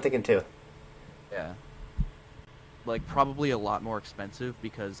 that's what I'm thinking too. Yeah. Like probably a lot more expensive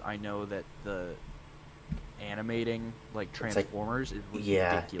because I know that the animating like Transformers is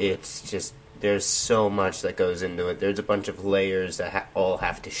ridiculous. Yeah, it's just there's so much that goes into it. There's a bunch of layers that all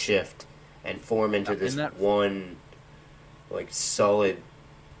have to shift and form into this one like solid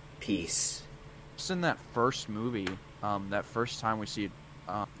piece. Just in that first movie, that first time we see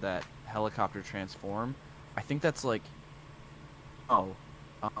that helicopter transform, I think that's like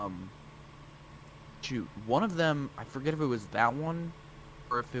shoot, one of them, I forget if it was that one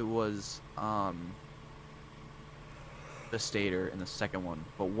or if it was the Stater in the second one,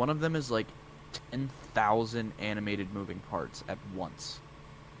 but one of them is like 10,000 animated moving parts at once.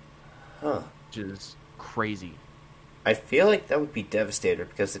 Huh. Which is crazy. I feel like that would be Devastator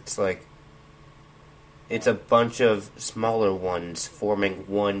because it's like it's a bunch of smaller ones forming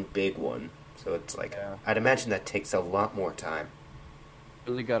one big one. So it's like I'd imagine that takes a lot more time.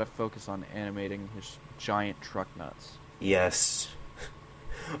 Really got to focus on animating his giant truck nuts. Yes.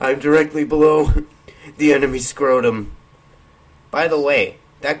 I'm directly below the enemy scrotum. By the way,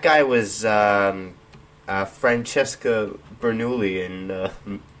 that guy was Francesca Bernoulli in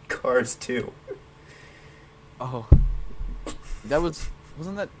Cars 2. Oh.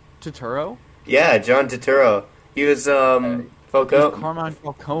 Wasn't that Turturro? Yeah, John Turturro. He was, Falcone. Carmine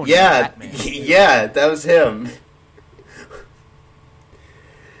Falcone. Yeah, yeah, that was him.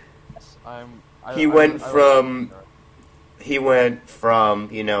 He went from,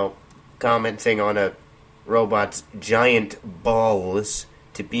 you know, commenting on a robot's giant balls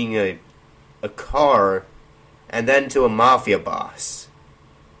to being a car and then to a mafia boss.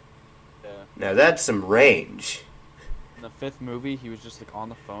 Yeah. Now that's some range. In the fifth movie, he was just like on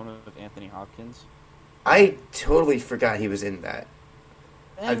the phone with Anthony Hopkins. I totally forgot he was in that.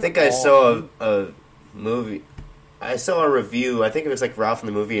 I think I saw a movie. I saw a review. I think it was like Ralph and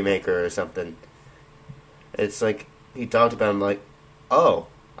the Movie Maker or something. It's like he talked about him like, oh,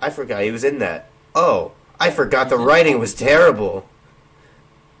 I forgot he was in that. Oh, I forgot the writing was terrible.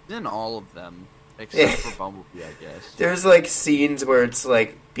 He's in all of them except for Bumblebee, I guess. There's like scenes where it's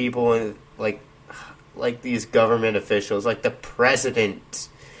like people like these government officials, like the president,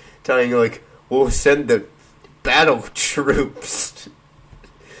 telling you like, we'll send the battle troops.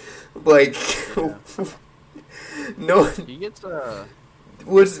 Like, no. He gets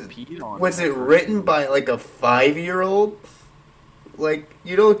was it written by like a 5-year-old? Like,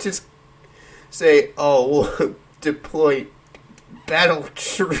 you don't just say, "Oh, we'll deploy battle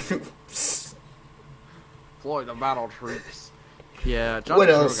troops." Deploy the battle troops. Yeah, John What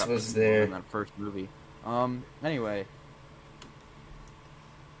Turturro else got was pretty there? in that first movie. Anyway,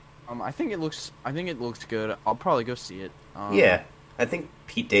 I think it looks good. I'll probably go see it. Yeah, I think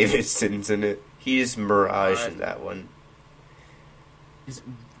Pete Davidson's in it. He's Mirage Alright. in that one.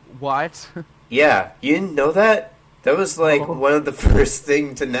 What? Yeah, you didn't know that? That was like Oh. one of the first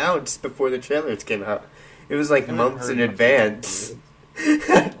things announced before the trailers came out. It was like I haven't months heard in much about advance.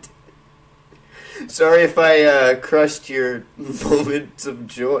 Sorry if I crushed your moments of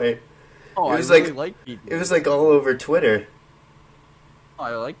joy. Oh, It was I really like- like Pete. It was like all over Twitter. Oh,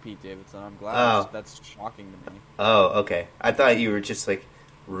 I like Pete Davidson. I'm glad. Oh. That's shocking to me. Oh, okay. I thought you were just like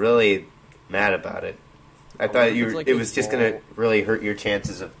really mad about it. I what thought if you it's were, like it his was just gonna role- really hurt your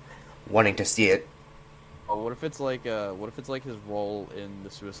chances of wanting to see it. Oh, what if it's like his role in the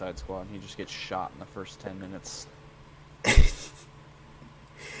Suicide Squad and he just gets shot in the first 10 minutes?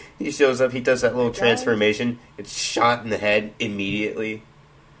 He shows up, he does that little Hey, guys. transformation, it's shot in the head immediately.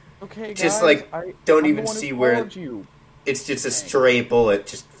 Okay, guys. Just, like, don't I'm the even one who see where- followed you. It's just a Dang. stray bullet,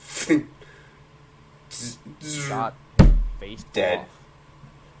 just Shot face Dead. off.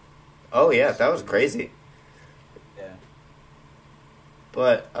 Oh yeah, that was crazy. Yeah.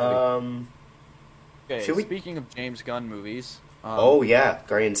 But Okay. Should we- Speaking of James Gunn movies, oh yeah,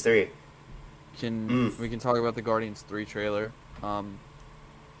 Guardians 3. we can talk about the Guardians 3 trailer.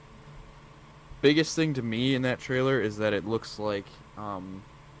 Biggest thing to me in that trailer is that it looks like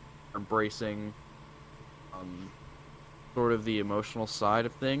embracing sort of the emotional side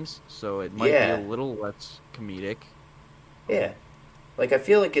of things, so it might Yeah. be a little less comedic. Yeah. Like I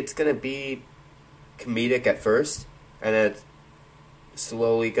feel like it's gonna be comedic at first, and then it's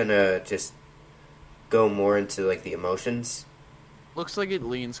slowly gonna just go more into like the emotions. Looks like it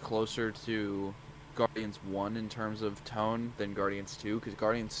leans closer to Guardians 1 in terms of tone than Guardians 2, because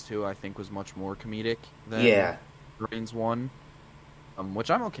Guardians 2 I think was much more comedic than Yeah. Guardians 1,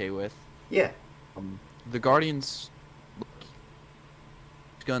 which I'm okay with. Yeah. The Guardians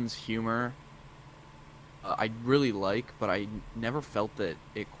Gunn's humor I really like, but I never felt that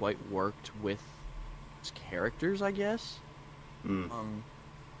it quite worked with his characters, I guess. Mm.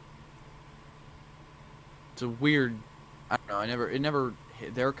 It's a weird, I don't know,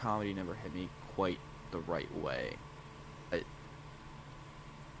 their comedy never hit me quite the right way.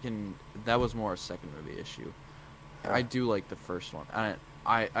 That was more a second movie issue. I do like the first one.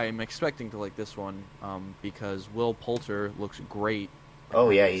 I'm expecting to like this one because Will Poulter looks great. Oh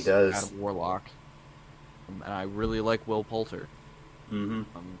yeah, he as does. Adam Warlock, and I really like Will Poulter. Mm-hmm.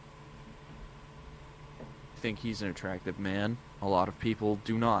 I think he's an attractive man. A lot of people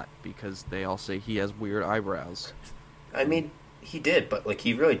do not because they all say he has weird eyebrows. I mean, he did, but like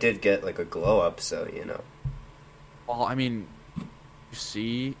he really did get like a glow up, so you know. Well, I mean, you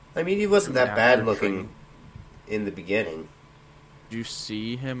see, I mean, he wasn't him that bad after looking training. in the beginning. Did you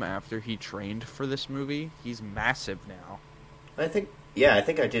see him after he trained for this movie? He's massive now. I think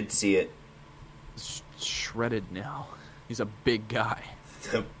I did see it. He's shredded now. He's a big guy.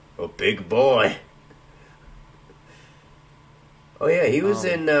 A big boy. Oh yeah, he was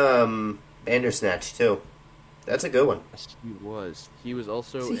in Bandersnatch too. That's a good one. Yes, he was. He was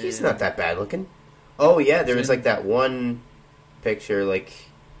also See, he's in... not that bad looking. Oh yeah, there was He's like in- that one picture. Like,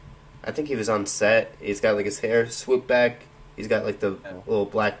 I think he was on set. He's got like his hair swooped back. He's got like the Yeah. little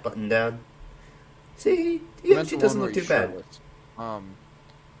black button down. See, he I meant actually the doesn't one look where too bad. he's shirtless.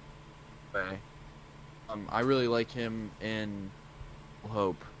 Okay. I really like him in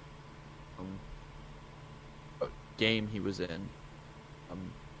Hope. Game he was in.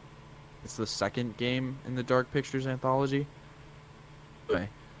 It's the second game in the Dark Pictures anthology. Okay.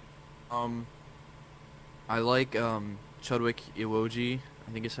 I like Chudwick Iwoji,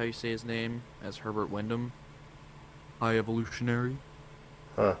 I think is how you say his name, as Herbert Wyndham. High Evolutionary.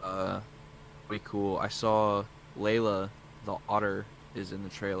 Huh. Pretty cool. I saw Layla, the otter, is in the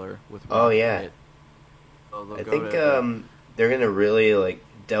trailer with. Oh, Rocket yeah. Kid. So they'll I go think to- they're gonna really like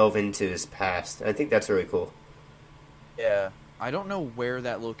delve into his past. I think that's really cool. Yeah, I don't know where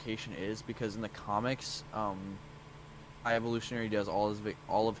that location is because in the comics, High Evolutionary does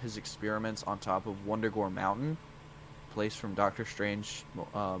all of his experiments on top of Wondagore Mountain, place from Doctor Strange,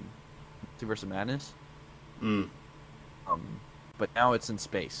 Multiverse of Madness. Mm. But now it's in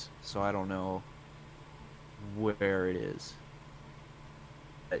space, so I don't know where it is.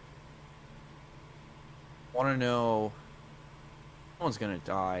 I want to know. Someone's gonna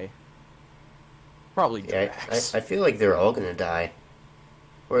die. Probably Yeah, Drax. I feel like they're all gonna die,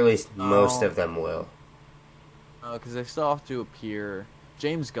 or at least most No. of them will. Because they still have to appear.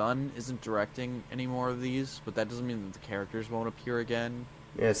 James Gunn isn't directing any more of these, but that doesn't mean that the characters won't appear again.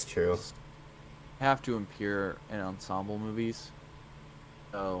 Yeah, it's true. Just have to appear in ensemble movies.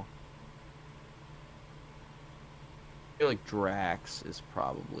 So I feel like Drax is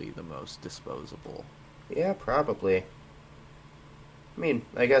probably the most disposable. Yeah, probably. I mean,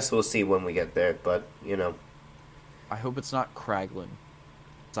 I guess we'll see when we get there, but, you know. I hope it's not Kraglin.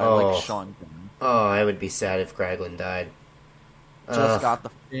 I Oh. like Sean Gunn. Oh, I would be sad if Kraglin died. Just got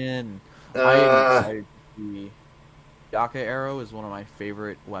the fin. I am excited to see. Yaka Arrow is one of my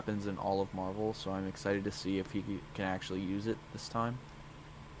favorite weapons in all of Marvel, so I'm excited to see if he can actually use it this time.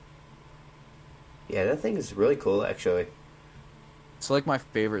 Yeah, that thing is really cool, actually. It's like my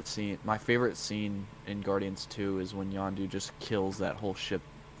favorite scene. My favorite scene in Guardians 2 is when Yondu just kills that whole ship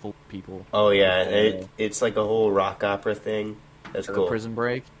full of people. Oh, yeah, it's like a whole rock opera thing. That's cool. The prison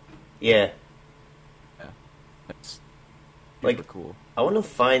break. Yeah. Yeah, that's like cool. I want to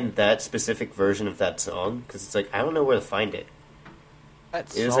find that specific version of that song because it's like I don't know where to find it.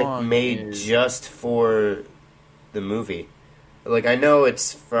 It was like made just for the movie. Like I know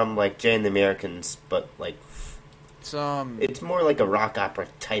it's from like Jay and the Americans, but like it's more like a rock opera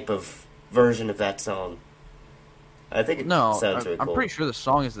type of version of that song. I think it sounds really cool. I'm pretty sure the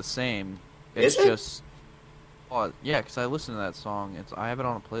song is the same. It's just yeah, because I listened to that song. I have it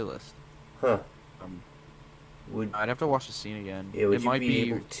on a playlist. Huh. I'd have to watch the scene again. Yeah, would you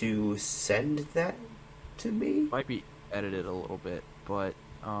be able to send that to me? Might be edited a little bit, but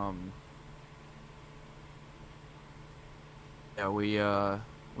yeah,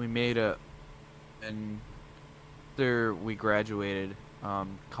 we made and after we graduated,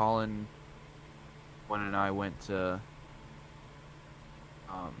 Colin, Gwen, and I went to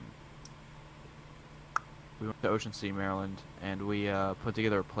Ocean City, Maryland, and we put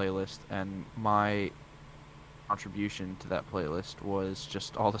together a playlist, and my contribution to that playlist was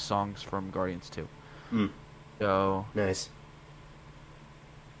just all the songs from Guardians 2. So nice.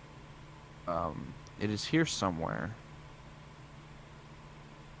 It is here somewhere.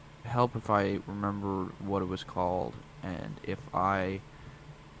 Help if I remember what it was called, and if I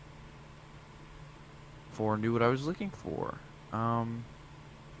knew what I was looking for. Oh,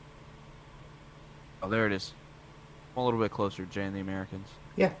 there it is. I'm a little bit closer, Jay and the Americans.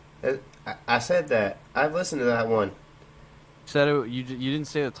 Yeah, I said that. I've listened to that one. Said it, you didn't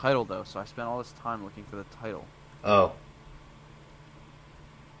say the title though, so I spent all this time looking for the title. Oh.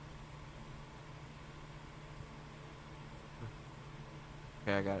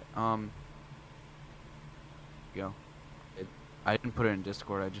 Okay, I got it. Go. I didn't put it in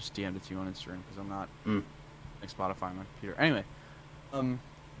Discord. I just DM'd it to you on Instagram because I'm not like Spotify on my computer. Anyway,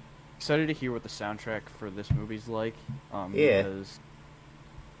 excited to hear what the soundtrack for this movie's like. Yeah. Because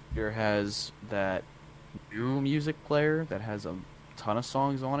here has that new music player that has a ton of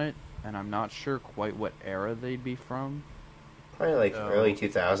songs on it, and I'm not sure quite what era they'd be from. Probably like early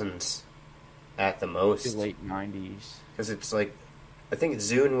 2000s at the most. Late 90s. Because it's like, I think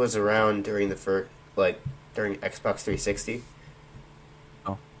Zune was around during during Xbox 360.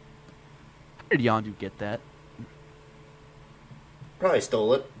 Oh. How did Yondu get that? Probably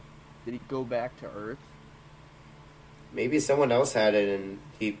stole it. Did he go back to Earth? Maybe someone else had it and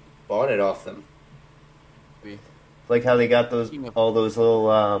he bought it off them. Maybe. Like how they got all those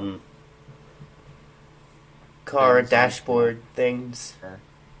little car dashboard things.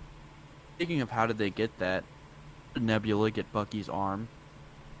 Speaking of how did they get that, Nebula get Bucky's arm?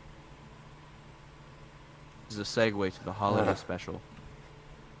 This is a segue to the holiday special.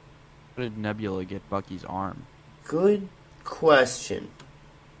 How did Nebula get Bucky's arm? Good question.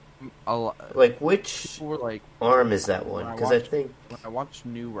 Like which arm is that one? Because I think when I watched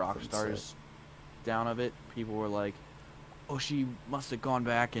new Rockstars down of it, people were like, "Oh, she must have gone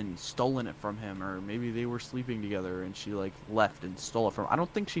back and stolen it from him, or maybe they were sleeping together and she like left and stole it from him." I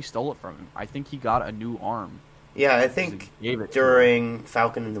don't think she stole it from him. I think he got a new arm. Yeah, I think during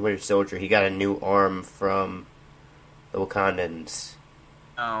Falcon and the Winter Soldier, he got a new arm from the Wakandans.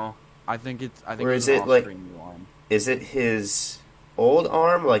 No, I think it's. I think or it's is it like? new arm. Is it his old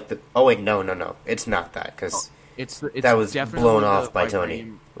arm? Like the? Oh wait, no, it's not that because it's that was blown off by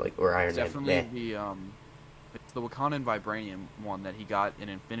Tony, or Iron Man. Definitely it's the Wakandan vibranium one that he got in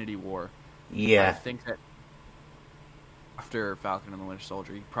Infinity War. Yeah, I think that after Falcon and the Winter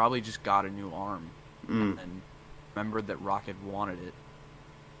Soldier, he probably just got a new arm and remembered that Rocket wanted it.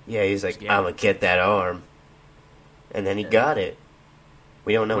 Yeah, he's like, I'm gonna get that arm, and then he got it.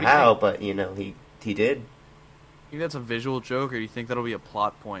 We don't know how, but he did. You think that's a visual joke, or do you think that'll be a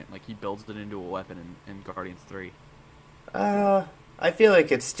plot point? Like he builds it into a weapon in Guardians 3? I feel like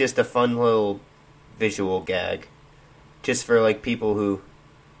it's just a fun little visual gag, just for like people who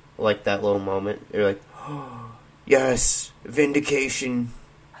like that little moment. They're like, oh, yes, vindication.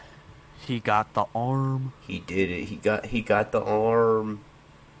 He got the arm. He did it. He got the arm.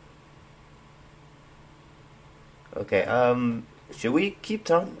 Okay, should we keep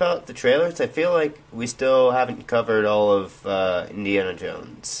talking about the trailers? I feel like we still haven't covered all of Indiana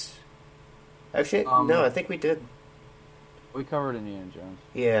Jones. Actually, no, I think we did. We covered Indiana Jones.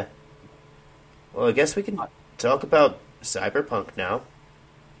 Yeah. Well, I guess we can talk about Cyberpunk now.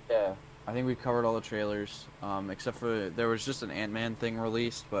 Yeah, I think we covered all the trailers, except for there was just an Ant-Man thing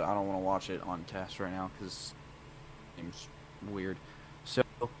released, but I don't want to watch it on test right now because it seems weird. So,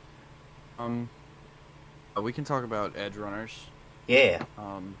 we can talk about Edgerunners. Yeah.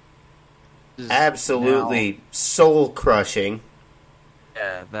 This is Absolutely soul-crushing.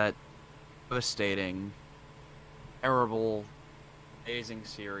 Yeah, that devastating, terrible, amazing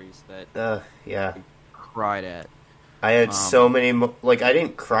series that Yeah. I cried at. I had so many, like, I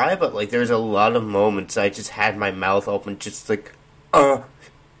didn't cry, but, like, there's a lot of moments I just had my mouth open, just like,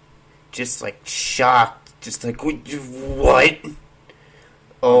 just, like, shocked, just like, what?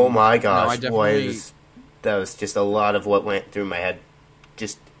 Oh my gosh, that was just a lot of what went through my head.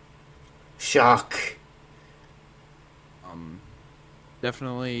 Just shock.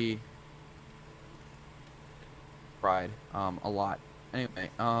 Definitely cried a lot. Anyway,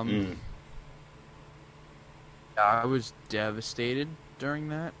 yeah, I was devastated during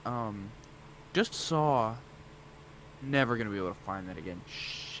that. Just saw. Never gonna be able to find that again.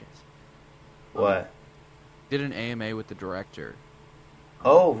 Shit. What? Did an AMA with the director.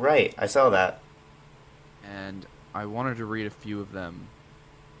 Oh, right. I saw that. And I wanted to read a few of them.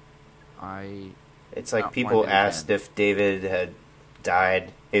 It's like people asked if David had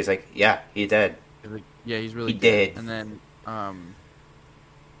died. He was like, yeah, he did. Yeah, he's really he dead. did. And then,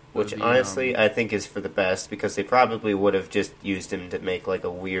 which honestly I think is for the best, because they probably would have just used him to make like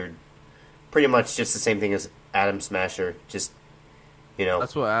a weird, pretty much just the same thing as Atom Smasher, just, you know.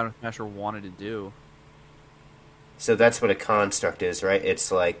 That's what Atom Smasher wanted to do. So that's what a construct is, right?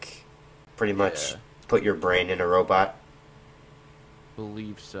 It's like pretty much put your brain in a robot.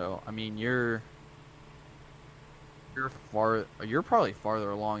 Believe so. I mean, you're probably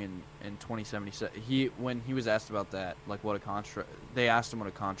farther along in 2077. When he was asked about that, like what a construct, they asked him what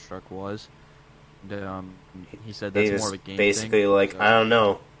a construct was. And, he said that's more of a game basically thing. Like, so, I don't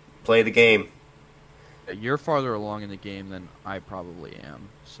know, play the game. You're farther along in the game than I probably am.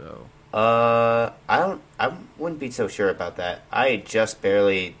 So I wouldn't be so sure about that. I just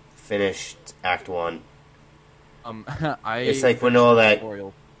barely finished Act 1. It's like when all that,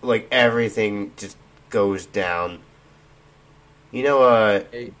 like, everything just goes down. You know,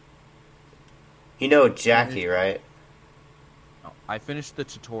 Jackie, right? No, I finished the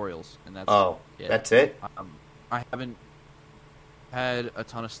tutorials, and that's that's it. I haven't had a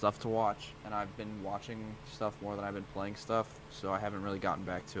ton of stuff to watch, and I've been watching stuff more than I've been playing stuff, so I haven't really gotten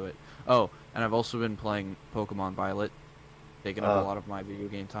back to it. Oh, and I've also been playing Pokemon Violet, taking up a lot of my video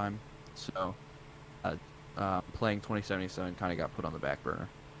game time. So, playing 2077 kind of got put on the back burner.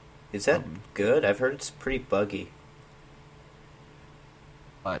 Is that good? I've heard it's pretty buggy.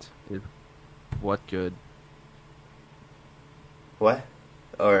 But what good? What?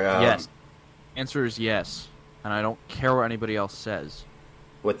 Or yes. Answer is yes, and I don't care what anybody else says.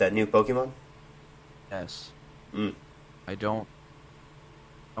 With that new Pokemon? Yes. I don't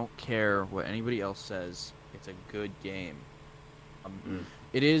care what anybody else says. It's a good game.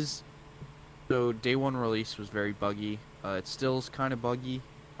 It is. So day one release was very buggy. It still is kind of buggy,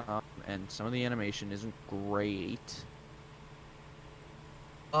 and some of the animation isn't great.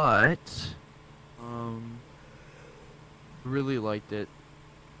 But really liked it.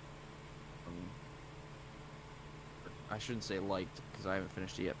 I shouldn't say liked because I haven't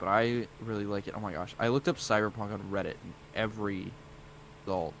finished it yet, but I really like it. Oh my gosh. I looked up Cyberpunk on Reddit, and every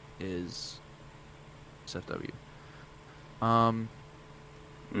result is SFW.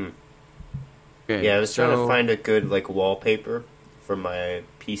 Okay, yeah, I was trying to find a good, like, wallpaper for my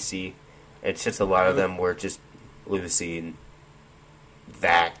PC. It's just a lot of them were just Lucy and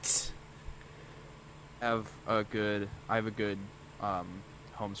that. I have a good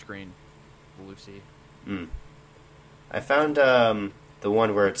home screen, Lucy. I found the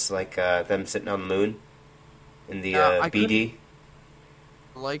one where it's like them sitting on the moon in the BD.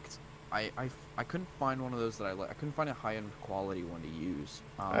 I couldn't find one of those that I like. I couldn't find a high-end quality one to use.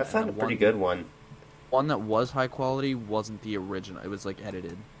 I found a pretty good one. One that was high quality wasn't the original. It was like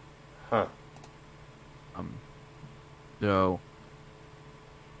edited. Huh. So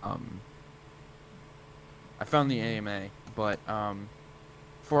I found the AMA, but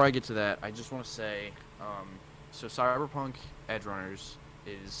before I get to that, I just want to say, so Cyberpunk Edgerunners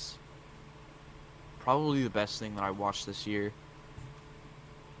is probably the best thing that I watched this year.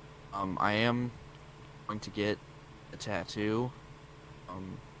 I am going to get a tattoo.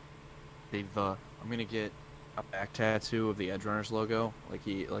 I'm gonna get a back tattoo of the Edgerunners logo, like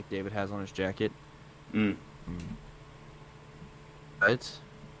David has on his jacket. Mm. It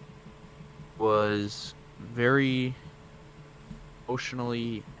was very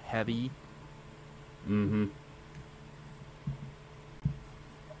emotionally heavy. Mm-hmm.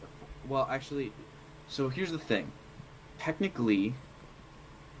 Well, actually, so here's the thing. Technically,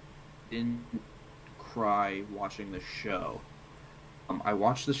 didn't cry watching the show. I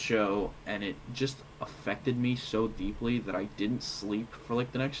watched the show, and it just affected me so deeply that I didn't sleep for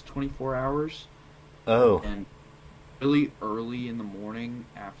like the next 24 hours. Oh. And really early in the morning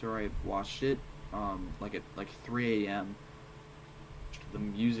after I watched it, at 3 a.m., the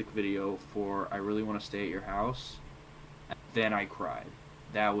music video for "I Really Want to Stay at Your House," and then I cried.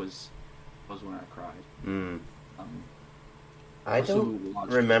 That was when I cried. Mm. I Also don't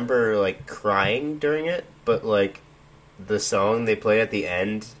watched- remember like crying during it, but like the song they played at the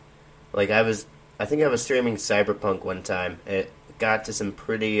end, like I think I was streaming Cyberpunk one time. It got to some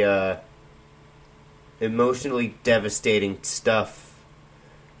pretty emotionally devastating stuff,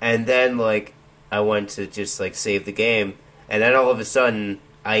 and then like I went to just like save the game, and then all of a sudden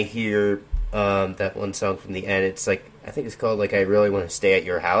I hear that one song from the end. It's like, I think it's called like "I Really Want to Stay at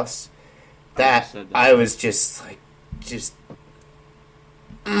Your House." I was just like,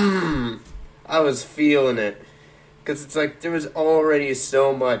 I was feeling it. Because it's like, there was already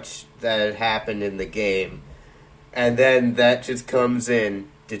so much that had happened in the game. And then that just comes in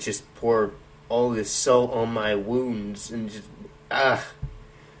to just pour all this salt on my wounds. And just,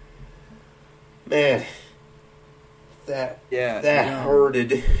 man. That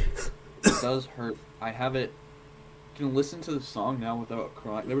hurted. It does hurt. I have it. I can listen to the song now without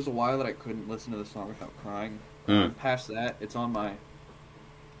crying. There was a while that I couldn't listen to the song without crying. Past that, it's on my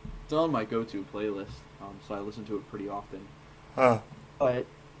go-to playlist. So I listen to it pretty often. Huh. But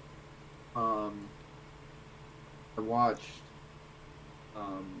I watched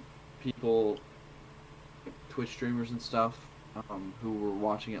people, like Twitch streamers and stuff, who were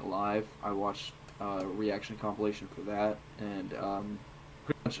watching it live. I watched a reaction compilation for that, and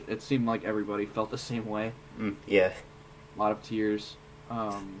pretty much it seemed like everybody felt the same way. Yeah. A lot of tears.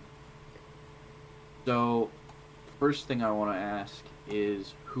 So, first thing I want to ask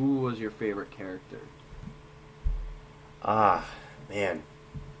is, who was your favorite character? Man.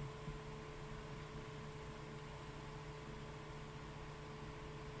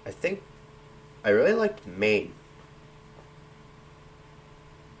 I think I really liked Maine.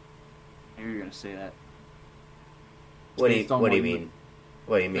 I knew you were gonna say that. What do you mean?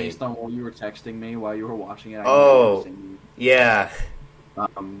 What do you mean? Based on what you were texting me while you were watching it. Yeah. I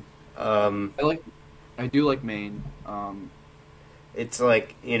do like Maine. It's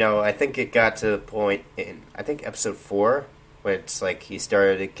like, I think it got to the point in, I think, episode 4, where it's like he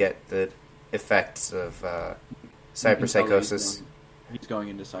started to get the effects of cyberpsychosis. He's going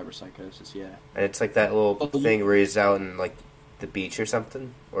into cyberpsychosis, yeah. And it's like that little thing where he's out in, like, the beach or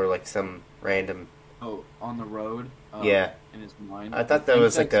something, or like some random... Oh, on the road? Yeah. In his mind? I thought that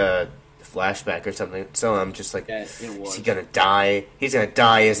was like a flashback or something, so I'm just like, yeah, it was. Is he gonna die? He's gonna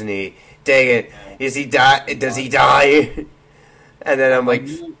die, isn't he? Dang it! Is he die? Does he die? And then I'm like,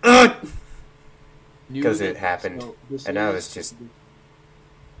 because it happened, and I was just...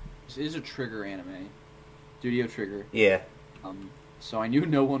 This is a Trigger anime. Studio Trigger. Yeah. So I knew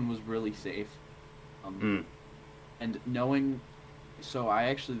no one was really safe. And knowing... So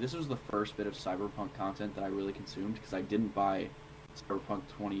this was the first bit of Cyberpunk content that I really consumed, because I didn't buy Cyberpunk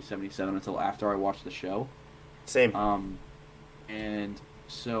 2077 until after I watched the show. Same. And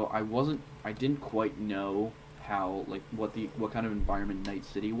so I didn't quite know how, like, what kind of environment Night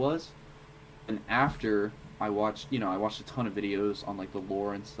City was. And after I watched a ton of videos on, like, the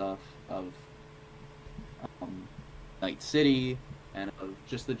lore and stuff of Night City and of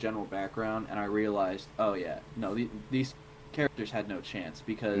just the general background, and I realized, oh yeah, no, these characters had no chance,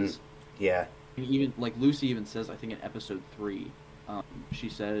 because yeah, even like Lucy even says, I think in episode 3, she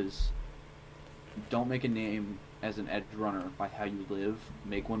says, don't make a name as an edge runner by how you live,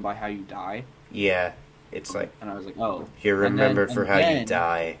 make one by how you die. Yeah, it's like, and I was like, oh, you're remembered for how you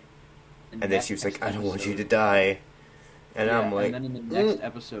die, and then she was like, I don't want you to die, and yeah, I'm like, and then in the next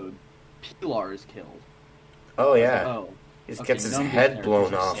episode, Pilar is killed. Oh yeah, oh, he gets his head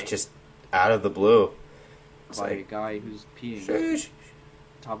blown off just out of the blue. It's by like, a guy who's peeing on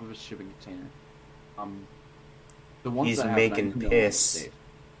top of a shipping container. The ones he's that making happened, piss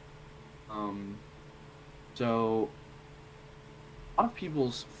Um, so a lot of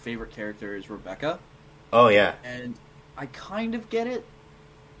people's favorite character is Rebecca, Oh yeah, and I kind of get it.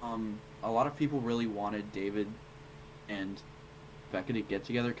 A lot of people really wanted David and Rebecca to get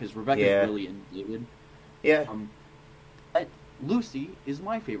together because Rebecca's yeah, really in David. yeah. Um, but Lucy is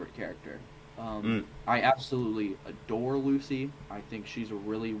my favorite character. Mm. I absolutely adore Lucy. I think she's a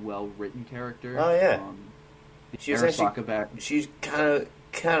really well written character. Oh yeah. The She's actually Arasaka back. she's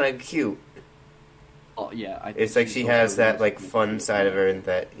kind of cute. Oh yeah, I think It's like she's she also has really that like sweet. fun side of her, and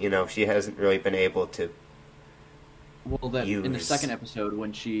that she hasn't really been able to Well, that in the use. second episode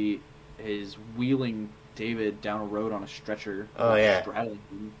when she is wheeling David down a road on a stretcher, Oh like yeah, straddling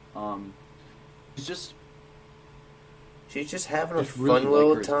him, it's just she's just having a really fun like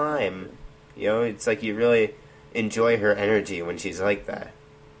little her as a time. character. It's like you really enjoy her energy when she's like that.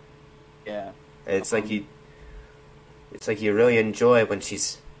 Yeah. And Um, it's like you really enjoy when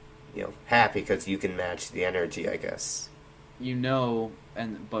she's happy because you can match the energy, I guess.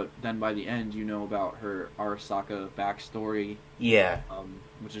 but then by the end, you know about her Arasaka backstory, Yeah,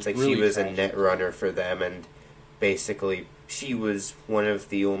 which it's is like really she was a tragic. net runner for them, and basically she was one of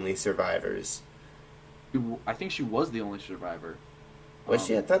the only survivors. I think she was the only survivor. Was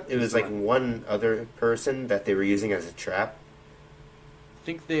she? I thought it was So like one other person that they were using as a trap. I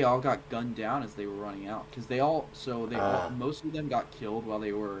think they all got gunned down as they were running out because most of them got killed while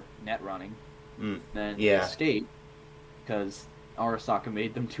they were net running. Mm, Then they yeah. escaped because Arasaka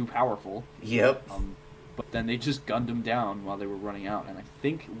made them too powerful. Yep. But then they just gunned them down while they were running out. And I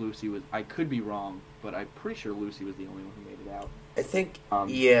think Lucy was. I could be wrong, but I'm pretty sure Lucy was the only one who made it out. I think. Um,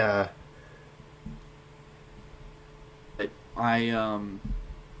 Yeah. But I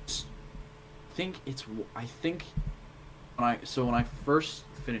think it's. I think when I first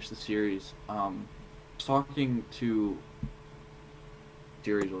finished the series, talking to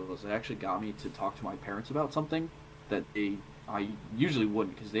series was it actually got me to talk to my parents about something that I usually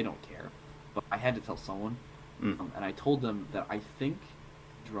wouldn't because they don't care, but I had to tell someone, Mm. and I told them that I think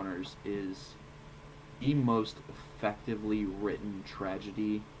Edgerunners is the most effectively written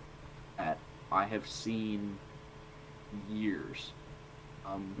tragedy that I have seen in years.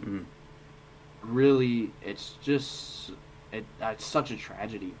 Mm. Really, it's it's such a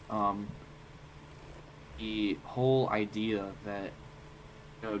tragedy. The whole idea that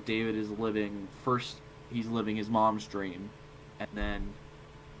David is living first, he's living his mom's dream, and then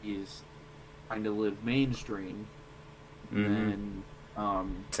he's trying to live mainstream, and Hmm. then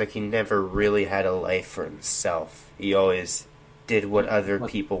It's like he never really had a life for himself. He always did what other but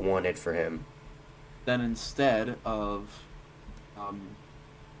people wanted for him. then instead of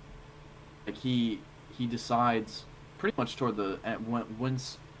like he decides pretty much toward the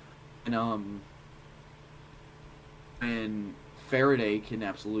once and when Faraday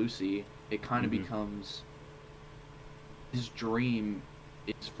kidnaps Lucy, it kind of Hmm. becomes his dream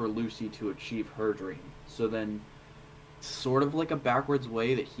is for Lucy to achieve her dream. So then, sort of like a backwards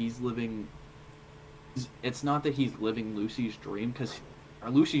way that he's living. It's not that he's living Lucy's dream because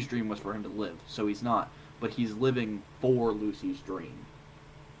Lucy's dream was for him to live, so he's not. But he's living for Lucy's dream.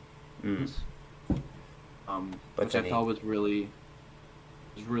 Mm. But Which I then thought was really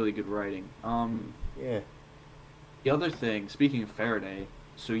good writing. Yeah. The other thing, speaking of Faraday,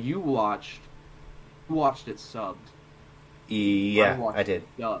 so you watched it subbed. Yeah, watched I did. it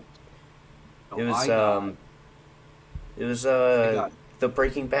dubbed. So It was it was I got the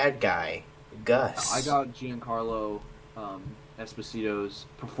Breaking Bad guy, Gus. I got Giancarlo Esposito's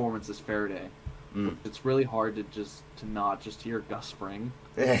performance as Faraday. Mm. It's really hard to not just hear Gus Fring.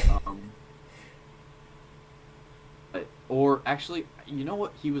 Um, or actually, you know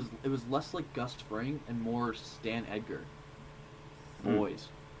what? It was less like Gus Fring and more Stan Edgar. Mm. Boys.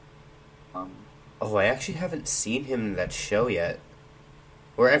 Oh, I actually haven't seen him in that show yet.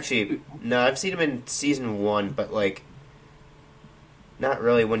 Or actually, no, I've seen him in season 1, but like, not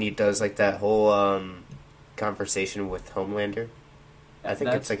really when he does like that whole conversation with Homelander. I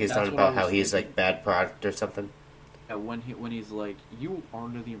think it's like he's talking about how he's like bad product or something. Yeah, when he's like, you are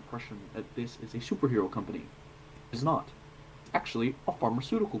under the impression that this is a superhero company. It's not. It's actually a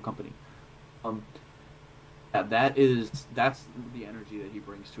pharmaceutical company. Yeah, that's the energy that he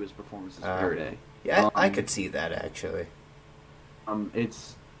brings to his performance as Faraday. Yeah, I could see that actually.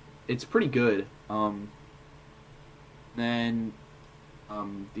 It's pretty good. Then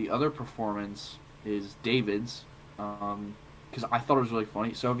the other performance is David's. Because I thought it was really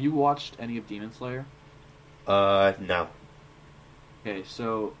funny. So have you watched any of Demon Slayer? No. Okay,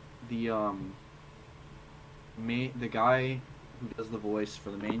 so the the guy who does the voice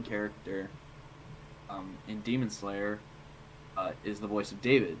for the main character in Demon Slayer is the voice of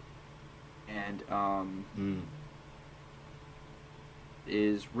David. and Mm.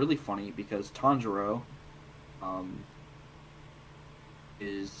 is really funny because Tanjiro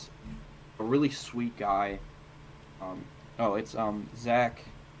is a really sweet guy. It's Zach.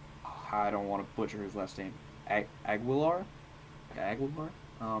 I don't want to butcher his last name. Aguilar. Aguilar.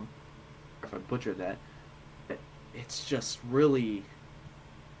 If I butchered that, it's just really.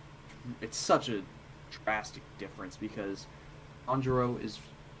 It's such a drastic difference because Tanjiro is.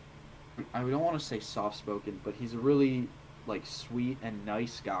 I don't want to say soft spoken, but he's a really like sweet and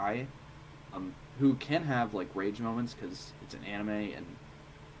nice guy, who can have like rage moments because it's an anime and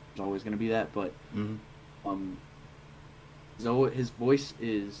there's always going to be that. But so his voice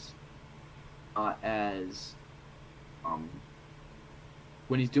is not as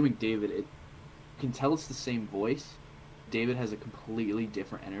when he's doing David, you can tell it's the same voice. David has a completely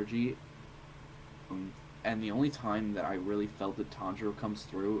different energy. And the only time that I really felt that Tanjiro comes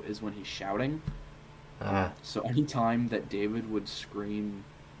through is when he's shouting. So anytime that David would scream,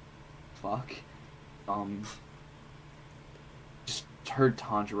 fuck, just heard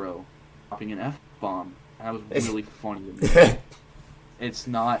Tanjiro dropping an F-bomb. And that was really funny to me. It's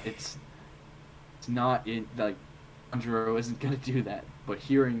not in, like, Tanjiro isn't gonna do that. But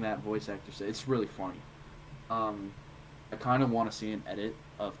hearing that voice actor say, it's really funny. I kind of want to see an edit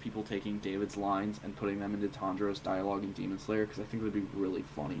of people taking David's lines and putting them into Tanjiro's dialogue in Demon Slayer, because I think it would be really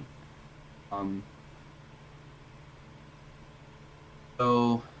funny.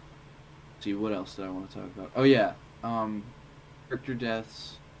 So, let's see, what else did I want to talk about? Oh, yeah. Character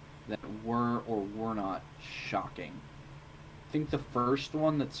deaths that were or were not shocking. I think the first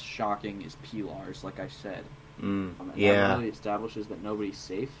one that's shocking is Pilar's, like I said. And Yeah. that really establishes that nobody's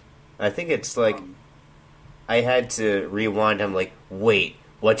safe. I think it's like I had to rewind. I'm like, wait,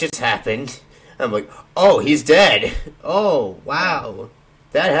 what just happened? I'm like, oh, he's dead. Oh, wow,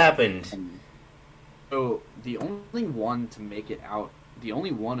 that happened. So the only one to make it out, the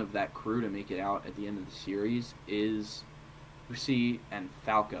only one of that crew to make it out at the end of the series is Lucy and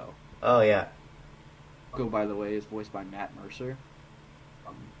Falco. Oh yeah. Falco, by the way, is voiced by Matt Mercer.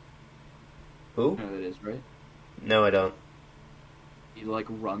 Who? You know who that is, right? No, I don't. He like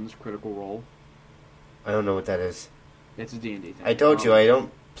runs Critical Role. I don't know what that is. It's a D&D thing. I told you I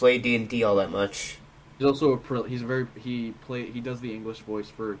don't play D&D all that much. He's also he does the English voice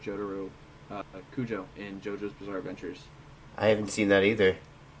for Jotaro Kujo in JoJo's Bizarre Adventures. I haven't seen that either.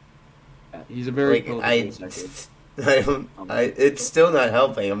 Yeah, he's a very I don't. It's still not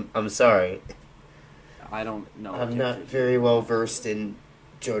helping. I'm sorry. I don't know. I'm not very well versed in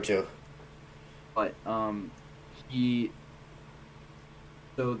JoJo. But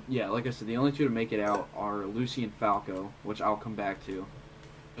So, yeah, like I said, the only two to make it out are Lucy and Falco, which I'll come back to.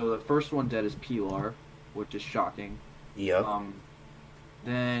 So the first one dead is Pilar, which is shocking. Yep.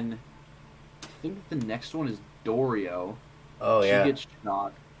 Then I think the next one is Dorio. Oh, yeah. She gets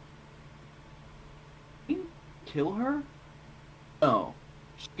shot. Did he kill her? No.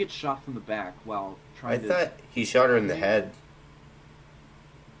 She gets shot from the back while trying I thought he shot her in the head.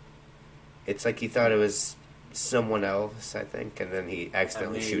 It's like he thought it was someone else, I think, and then he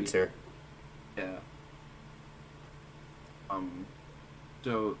accidentally shoots her. Yeah.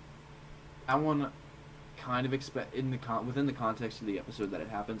 So I want to kind of expect within the context of the episode that it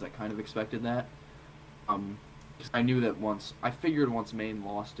happens. I kind of expected that. Because I knew that once Maine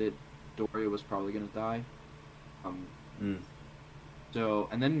lost it, Doria was probably gonna die. So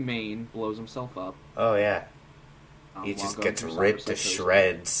and then Maine blows himself up. Oh yeah. He while just going gets through ripped to cybersecurity.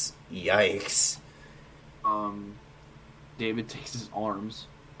 shreds. Yikes. David takes his arms,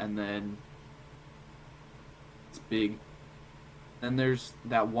 and then it's big. Then there's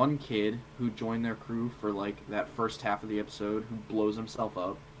that one kid who joined their crew for like that first half of the episode who blows himself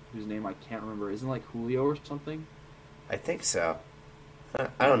up, whose name I can't remember. Isn't it like Julio or something? I think so.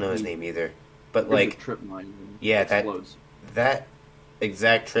 I don't know his name either. But There's like, a trip mine and yeah, explodes. that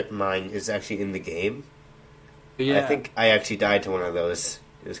exact trip mine is actually in the game. Yeah. I think I actually died to one of those.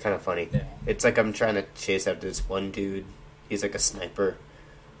 It was kind of funny. Yeah. It's like I'm trying to chase after this one dude. He's like a sniper.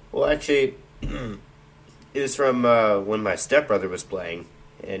 Well, actually, it was from when my stepbrother was playing,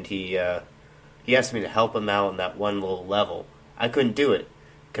 and he asked me to help him out in that one little level. I couldn't do it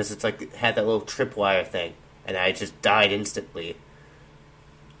because it's like it had that little tripwire thing, and I just died instantly.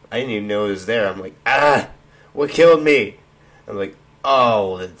 I didn't even know it was there. I'm like, what killed me? I'm like,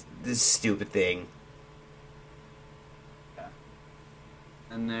 oh, this stupid thing. Yeah.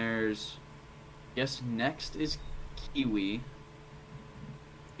 And there's, next is Kiwi.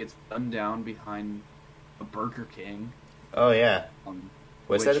 Gets gunned down behind a Burger King. Oh yeah.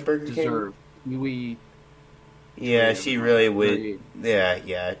 Was that a Burger King? Kiwi. Yeah, she really would.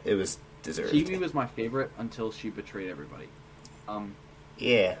 Yeah, it was deserved. Kiwi was my favorite until she betrayed everybody.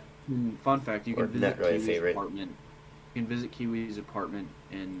 Yeah. Fun fact: you Or can not visit really Kiwi's favorite. apartment. You can visit Kiwi's apartment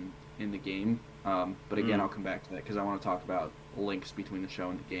in the game. But again, I'll come back to that because I want to talk about links between the show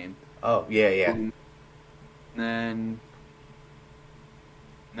and the game. Oh, yeah. And then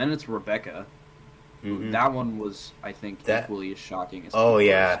it's Rebecca. Mm-hmm. That one was, I think, equally as shocking as. Oh, Pete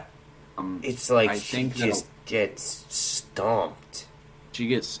yeah. was. It's like I she think just gets stomped. She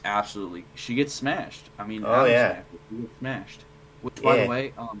gets smashed. I mean, Oh, yeah. She gets smashed. Which, by Yeah. the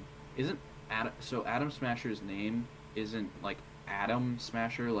way, isn't Adam? So Adam Smasher's name isn't like Atom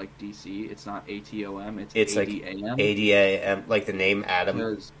Smasher like DC. It's not ATOM. It's like ADAM. ADAM, like the name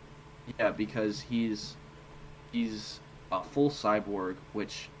Adam. Because he's a full cyborg,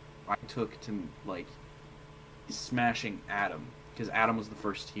 which I took to like he's smashing Adam because Adam was the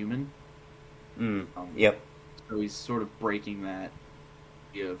first human. Yep. So he's sort of breaking that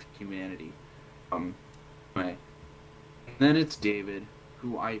idea of humanity. Anyway. And then it's David,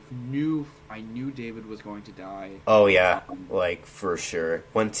 who I knew David was going to die. Oh yeah, like for sure.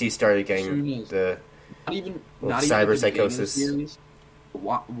 Once he started getting the not even cyber psychosis. Series,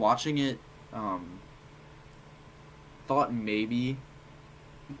 watching it, thought maybe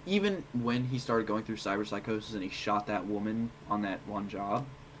even when he started going through cyber psychosis and he shot that woman on that one job.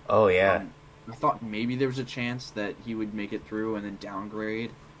 Oh yeah. I thought maybe there was a chance that he would make it through and then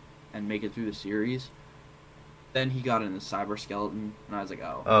downgrade and make it through the series. Then he got into Cyber Skeleton, and I was like,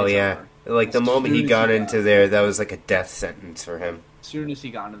 oh. Oh yeah. Over. Like the moment he got into there, that was like a death sentence for him. As soon as he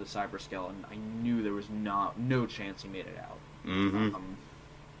got into the Cyber Skeleton, I knew there was no chance he made it out. Mm-hmm.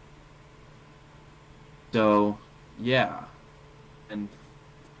 So, yeah. And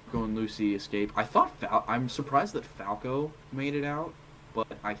Falco and Lucy escaped. I'm surprised that Falco made it out, but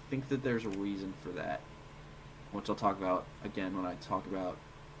I think that there's a reason for that, which I'll talk about again when I talk about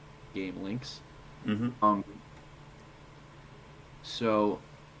game links. Mm-hmm. So,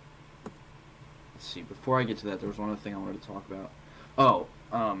 let's see. Before I get to that, there was one other thing I wanted to talk about. Oh,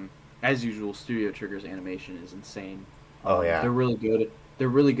 as usual, Studio Trigger's animation is insane. Oh yeah. They're really good. They're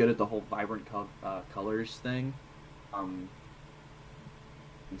really good at the whole vibrant colors thing. And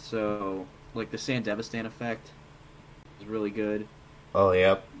so, like the San Devistan effect is really good. Oh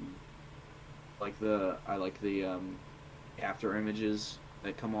yep. I like the after images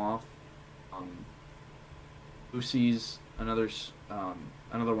that come off. Lucy's another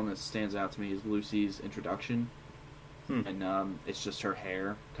one that stands out to me is Lucy's introduction, and it's just her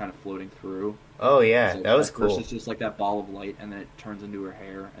hair kind of floating through. Oh yeah, So that was at first cool. It's just like that ball of light, and then it turns into her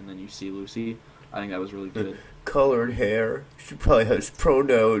hair, and then you see Lucy. I think that was really good. Colored hair. She probably has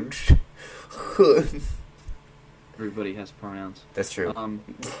pronouns. Everybody has pronouns. That's true.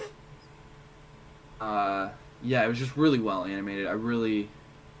 Yeah, it was just really well animated. I really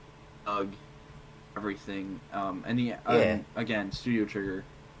dug everything. And again, Studio Trigger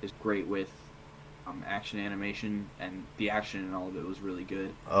is great with action animation, and the action in all of it was really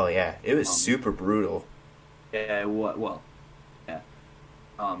good. Oh yeah, it was super brutal. Yeah, yeah.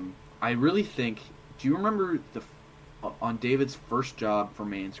 I really think. Do you remember on David's first job for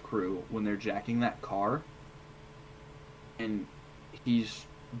Main's crew when they're jacking that car, and he's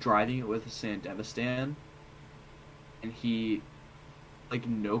driving it with a San Devistan, and he like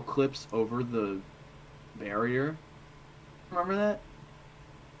no clips over the barrier? Remember that?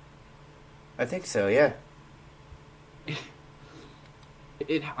 I think so. Yeah.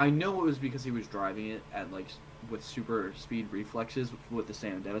 I know it was because he was driving it at like with super speed reflexes with the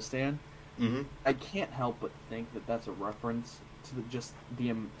San Devistan. Mm-hmm. I can't help but think that that's a reference to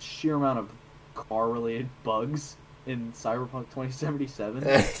the sheer amount of car-related bugs in Cyberpunk 2077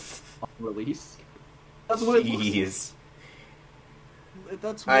 on release. That's what it looks like.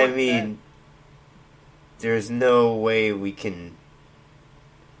 That's what I mean, there's no way we can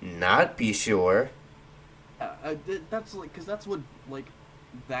not be sure. That's like because that's what like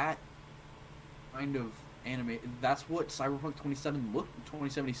that kind of anime. That's what Cyberpunk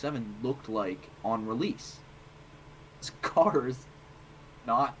 2077 looked like on release. It's cars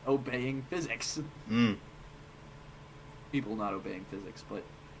not obeying physics. People not obeying physics, but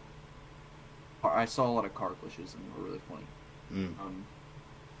I saw a lot of car glitches and they were really funny.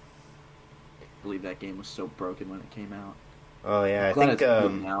 I believe that game was so broken when it came out. Oh yeah, I Glad think it's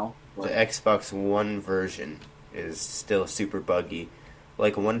good now, the but Xbox One version is still super buggy.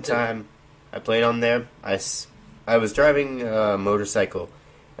 Like one time I played on there, I was driving a motorcycle,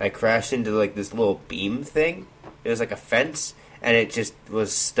 and I crashed into like this little beam thing. It was like a fence, and it just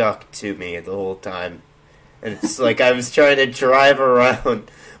was stuck to me the whole time. And it's like I was trying to drive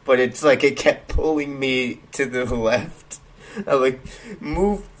around, but it's like it kept pulling me to the left. I like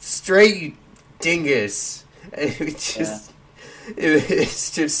move straight, you dingus. And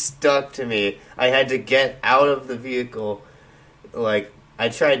it's just stuck to me. I had to get out of the vehicle. Like, I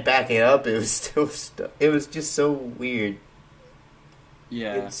tried backing up, it was still stuck. It was just so weird.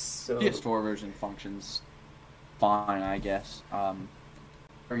 Yeah, It's so... PS4 version functions fine, I guess. Or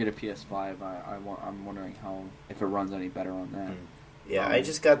get a PS5. I'm wondering if it runs any better on that. Yeah, I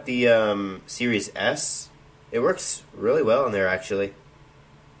just got the Series S. It works really well on there, actually.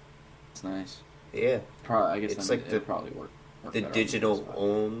 It's nice. Yeah. I guess it's like it probably work the digital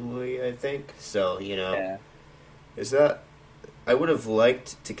only, I think. So, Yeah. Is that... I would have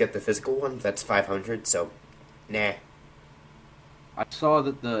liked to get the physical one. That's $500, so nah. I saw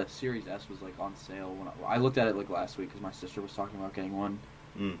that the Series S was like on sale when I looked at it like last week because my sister was talking about getting one.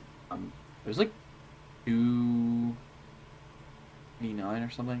 It was like $299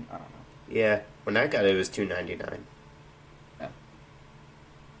 or something. I don't know. Yeah, when I got it, it was $299. Yeah.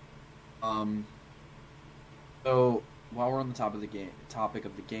 So while we're on the topic of the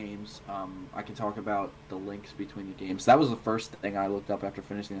games, I can talk about the links between the games. That was the first thing I looked up after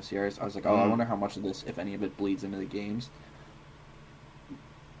finishing the series. I was like, I wonder how much of this, if any of it, bleeds into the games.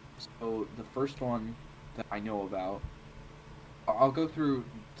 So the first one that I know about, I'll go through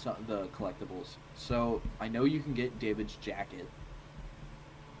the collectibles. So I know you can get David's jacket.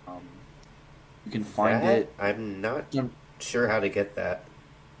 You can find it. I'm not sure how to get that.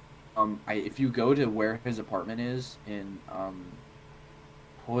 If you go to where his apartment is in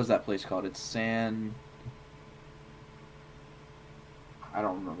what was that place called? It's I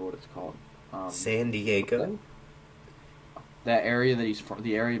don't remember what it's called. San Diego? That area that he's from,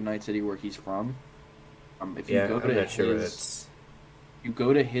 the area of Night City where he's from. If you go to you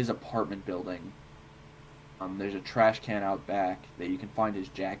go to his apartment building. There's a trash can out back that you can find his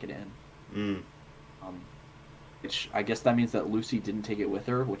jacket in. Which I guess that means that Lucy didn't take it with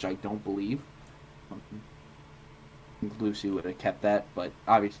her, which I don't believe. Lucy would have kept that, but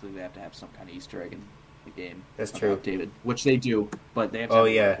obviously they have to have some kind of Easter egg in the game. That's true, David, which they do, but they have to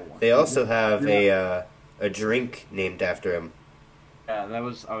have one. They also have a drink named after him. Yeah,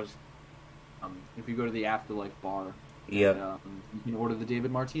 if you go to the Afterlife bar, you can order the David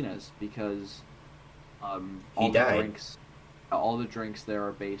Martinez because he died. All the drinks there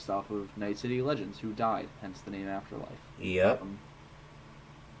are based off of Night City legends who died, hence the name Afterlife. Yep.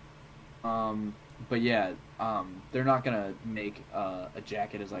 But yeah, they're not gonna make a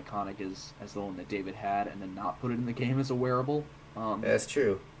jacket as iconic as the one that David had, and then not put it in the game as a wearable. That's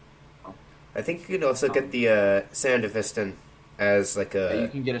true. I think you can also get the Sandevistan as like a... Yeah, you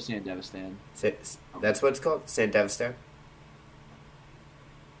can get a Sandevistan. That's what it's called? Sandevistan?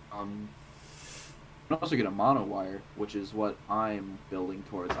 You can also get a monowire, which is what I'm building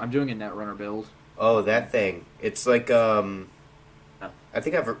towards. I'm doing a Netrunner build. Oh, that thing. It's like, I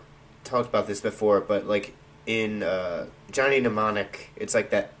think I've talked about this before, but like in Johnny Mnemonic, it's like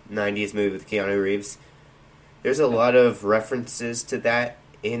that 90s movie with Keanu Reeves. There's a lot of references to that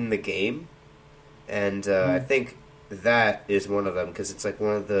in the game, and I think that is one of them, because it's like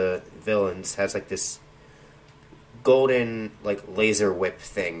one of the villains has like this golden like laser whip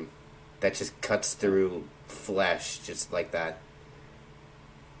thing that just cuts through flesh just like that.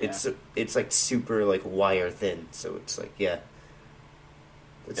 It's like super like wire thin, so it's like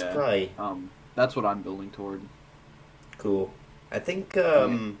it's probably that's what I'm building toward. Cool. I think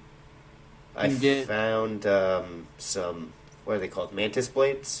I found some, what are they called, mantis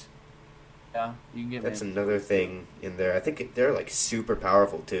blades. Yeah, you can get. That's another thing in there. I think they're like super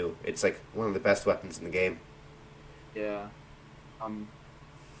powerful too. It's like one of the best weapons in the game. Yeah.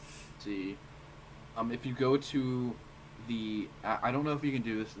 See, if you go to I don't know if you can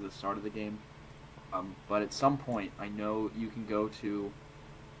do this at the start of the game, but at some point I know you can go to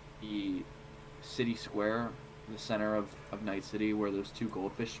the city square, the center of Night City, where those two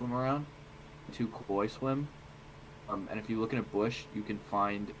goldfish swim around, two koi swim, and if you look in a bush, you can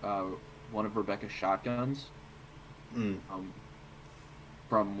find one of Rebecca's shotguns,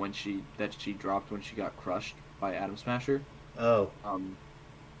 from when she dropped when she got crushed by Atom Smasher. Oh.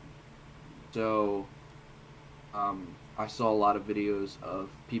 So, I saw a lot of videos of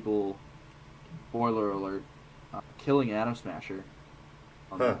people, spoiler alert, killing Atom Smasher,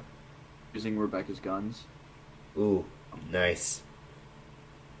 using Rebecca's guns. Ooh, nice.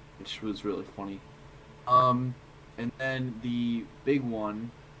 Which was really funny. And then the big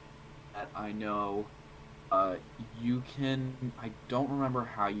one that I know, I don't remember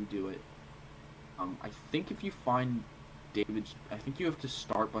how you do it. I think if you find I think you have to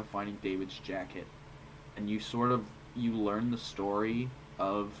start by finding David's jacket, and you learn the story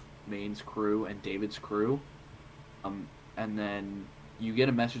of Maine's crew and David's crew, and then you get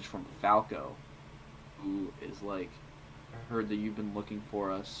a message from Falco, who is like, I heard that you've been looking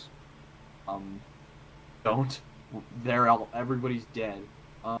for us. Don't. Everybody's dead.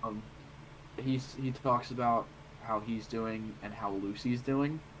 He talks about how he's doing and how Lucy's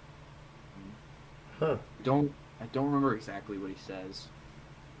doing. Huh. I don't remember exactly what he says.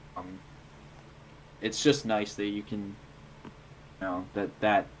 It's just nice that you can,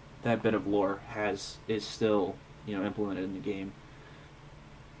 that bit of lore is still, implemented in the game.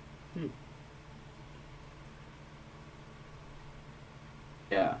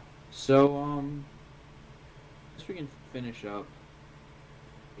 Yeah. So, I guess we can finish up.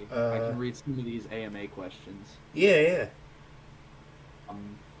 I can read some of these AMA questions. Yeah.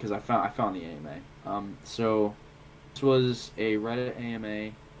 Because I found the AMA. So this was a Reddit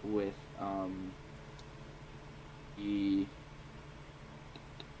AMA with the.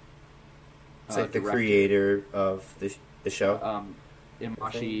 It's like the director, creator of the show.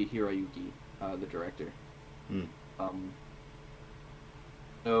 Imashi Hiroyuki, the director. Hmm.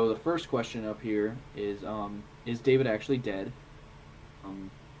 So the first question up here is David actually dead?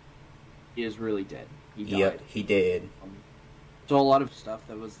 He is really dead. He died. Yep, he did. So a lot of stuff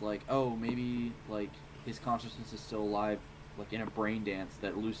that was like, oh, maybe like his consciousness is still alive, like in a brain dance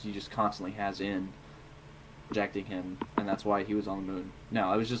that Lucy just constantly has in, projecting him, and that's why he was on the moon.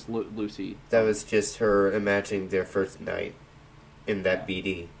 No, it was just Lucy. That was just her imagining their first night in that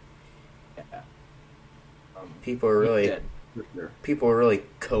BD. Yeah. People are really dead, for sure. People are really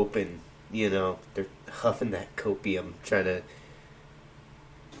coping. They're huffing that copium, trying to.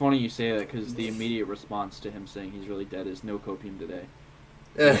 It's funny you say that because the immediate response to him saying he's really dead is no copium today.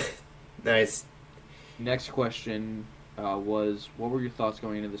 Nice. Next question was, what were your thoughts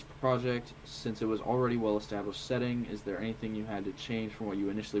going into this project? Since it was already well-established setting, is there anything you had to change from what you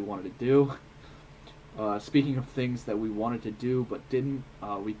initially wanted to do? Speaking of things that we wanted to do but didn't,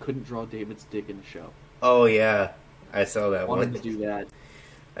 we couldn't draw David's dick in the show. Oh yeah, I saw that one. Wanted to do that.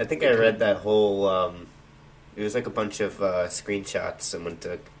 I think I read that whole. It was like a bunch of screenshots someone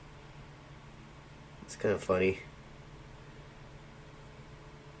took. It's kind of funny.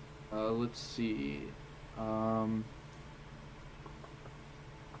 Let's see.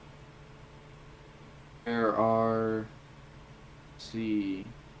 There are. Let's see.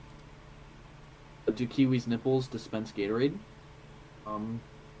 Do Kiwi's nipples dispense Gatorade?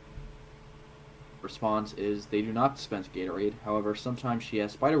 Response is they do not dispense Gatorade. However, sometimes she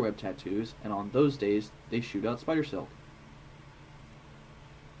has spiderweb tattoos, and on those days, they shoot out spider silk.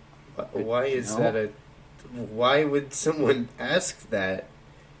 Why is that a? Why would someone ask that?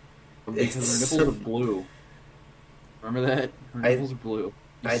 Because her nipples are blue. Remember that? Her nipples are blue.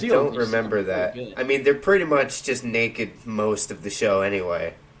 I don't remember that. I mean, they're pretty much just naked most of the show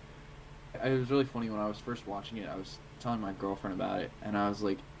anyway. It was really funny when I was first watching it. I was telling my girlfriend about it, and I was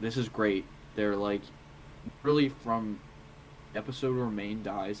like, "This is great." They're like, really from episode where Maine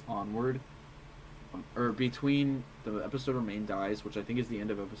dies onward, or between the episode where Maine dies, which I think is the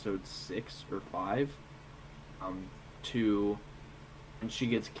end of episode 6 or 5, to when she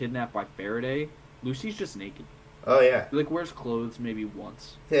gets kidnapped by Faraday. Lucy's just naked. Oh yeah. She, like, wears clothes maybe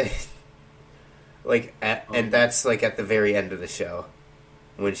once. And that's like at the very end of the show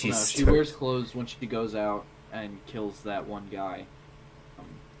when she wears clothes when she goes out and kills that one guy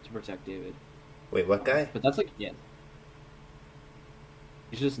to protect David. Wait, what guy? But that's like yeah.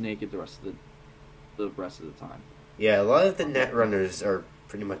 He's just naked the rest of the time. Yeah, a lot of the Netrunners are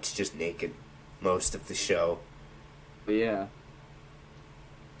pretty much just naked most of the show. But yeah,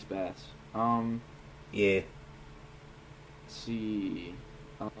 it's bad. Yeah. Let's see.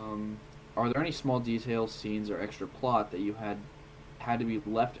 Are there any small details, scenes, or extra plot that you had to be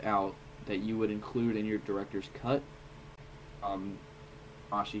left out that you would include in your director's cut?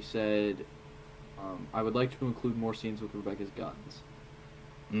 Ashi said, I would like to include more scenes with Rebecca's guns.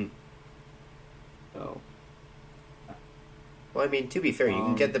 So. Well, I mean, to be fair, you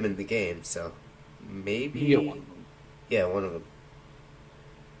can get them in the game, so maybe. You get one of them. Yeah, one of them.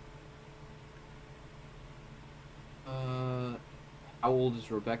 How old is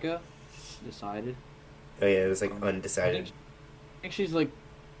Rebecca? Decided. Oh yeah, it was like undecided. I think she's like.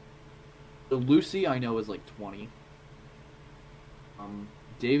 So Lucy, I know, is like 20.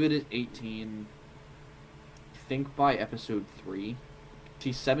 David is 18. I think by episode 3.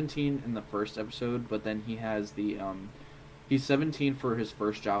 She's 17 in the first episode, but then he has the he's 17 for his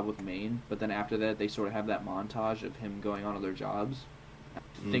first job with Maine, but then after that they sort of have that montage of him going on other jobs. I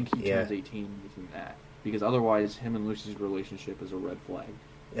think he turns 18 within that, because otherwise him and Lucy's relationship is a red flag.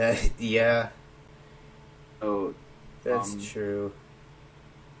 Yeah. So that's true.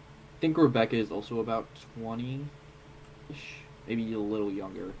 I think Rebecca is also about 20-ish, maybe a little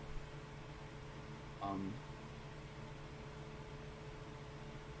younger.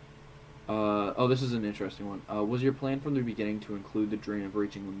 This is an interesting one. Was your plan from the beginning to include the dream of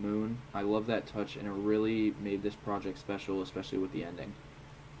reaching the moon? I love that touch, and it really made this project special, especially with the ending.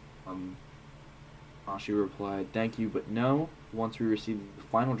 She replied, "Thank you, but no. Once we received the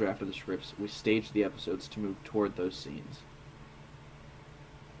final draft of the scripts, we staged the episodes to move toward those scenes."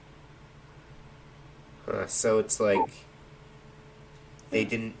 So it's like they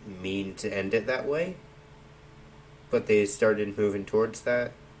didn't mean to end it that way, but they started moving towards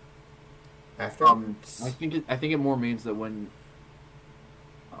that afterwards. I think it more means that when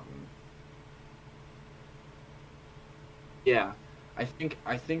I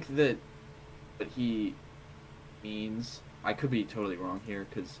think that what he means, I could be totally wrong here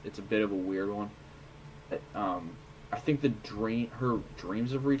because it's a bit of a weird one. But, I think her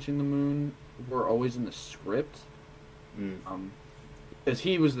dreams of reaching the moon were always in the script. Because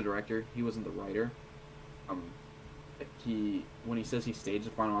he was the director, he wasn't the writer. When he says he staged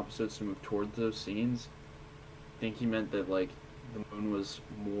the final episodes to move towards those scenes, I think he meant that like the moon was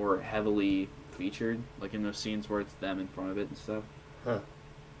more heavily featured, like in those scenes where it's them in front of it and stuff. Huh.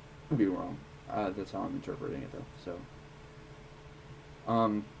 Could be wrong. That's how I'm interpreting it though. So,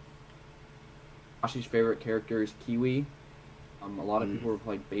 Ashi's favorite character is Kiwi. A lot of people have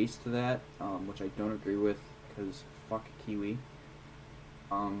like based to that, which I don't agree with because fuck Kiwi.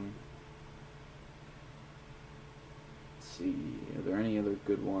 Let's see, are there any other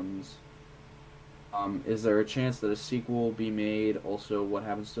good ones? Is there a chance that a sequel will be made? Also, what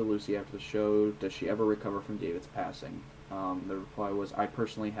happens to Lucy after the show? Does she ever recover from David's passing? The reply was, I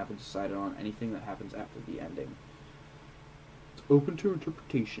personally haven't decided on anything that happens after the ending. It's open to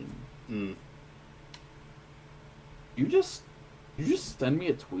interpretation. You just send me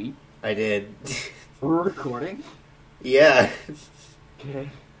a tweet? I did. We're recording? Yeah. Okay.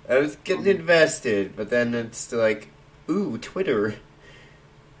 I was getting invested, but then it's like, ooh, Twitter.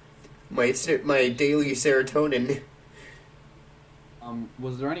 My daily serotonin.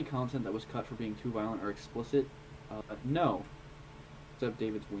 Was there any content that was cut for being too violent or explicit? No. Except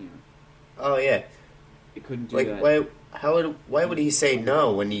David's wiener. Oh yeah. It couldn't do like, that. Why would he say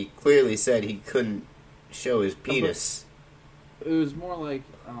no when he clearly said he couldn't show his penis? It was more like,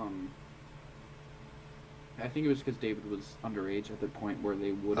 I think it was because David was underage at the point where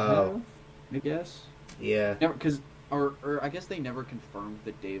they would have, I guess. Yeah. Never, or I guess they never confirmed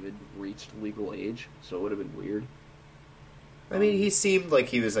that David reached legal age, so it would have been weird. I mean, he seemed like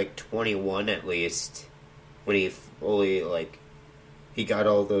he was like 21 at least when he fully he got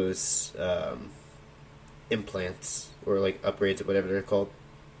all those implants or like upgrades or whatever they're called.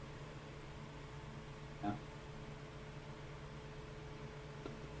 Yeah.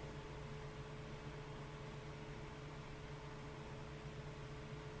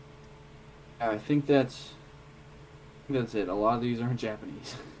 I think that's it. A lot of these are in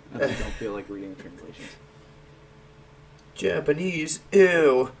Japanese. I don't feel like reading the translations. Japanese,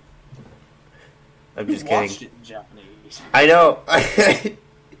 ew. I'm just kidding. Watched it in Japanese. I know. I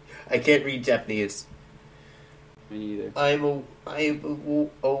can't read Japanese. Me neither. I'm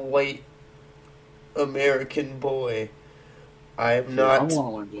a white American boy. I am not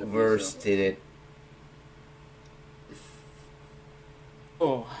versed in it.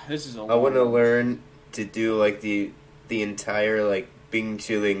 Oh, this is a I want to learn to do like the entire like Bing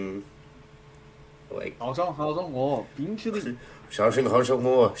Chilling like 冰淇淋. 小心好什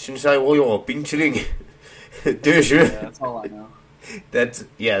么现在我有冰淇淋 Yeah, that's all I know. That's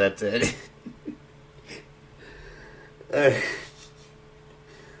it. Okay.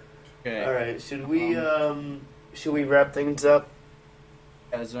 Alright, should we wrap things up?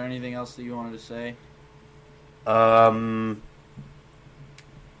 Is there anything else that you wanted to say? I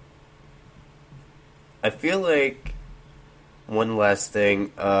feel like one last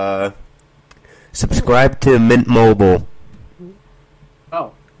thing. Subscribe to Mint Mobile.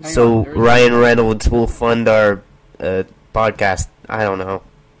 Oh. So Ryan Reynolds will fund our podcast. I don't know.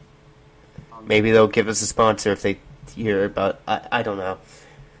 Maybe they'll give us a sponsor if they hear about. I don't know.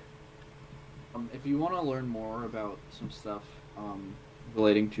 If you want to learn more about some stuff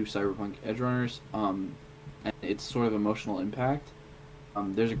relating to Cyberpunk Edgerunners, and its sort of emotional impact,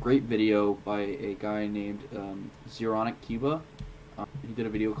 there's a great video by a guy named Zeronic Cuba. He did a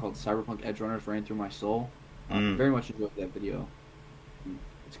video called Cyberpunk Edgerunners Ran Through My Soul. Very much enjoyed that video.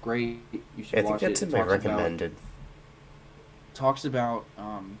 It's great. You should watch it. I think that's in my recommended. Talks about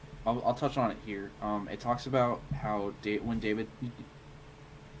I'll touch on it here. It talks about how when David,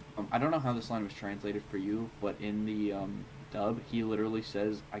 I don't know how this line was translated for you, but in the dub, he literally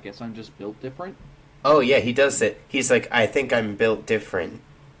says, "I guess I'm just built different." Oh yeah, he does it. He's like, I think I'm built different.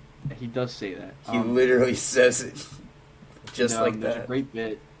 He does say that. He literally says it, just like there's that. a great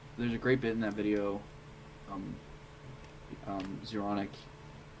bit. There's a great bit in that video. Zeronic.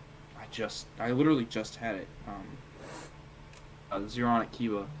 I literally just had it. Zeronic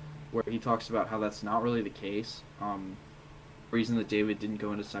Kiba, where he talks about how that's not really the case. Reason that David didn't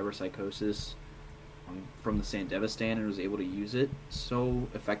go into cyberpsychosis from the Sandevistan and was able to use it so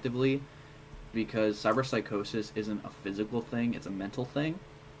effectively because cyberpsychosis isn't a physical thing, it's a mental thing.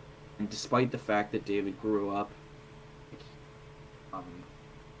 And despite the fact that David grew up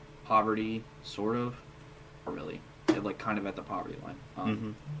poverty, sort of, or really, like kind of at the poverty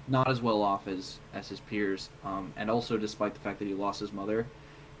line, not as well off as his peers, and also despite the fact that he lost his mother,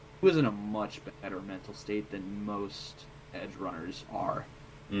 he was in a much better mental state than most Edgerunners are.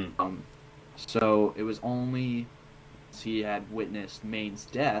 So it was only he had witnessed Maine's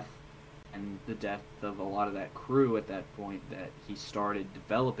death and the death of a lot of that crew at that point that he started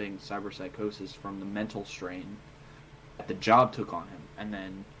developing cyberpsychosis from the mental strain that the job took on him. And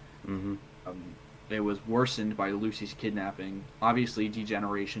then it was worsened by Lucy's kidnapping. Obviously,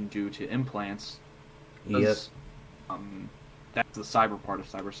 degeneration due to implants. That's the cyber part of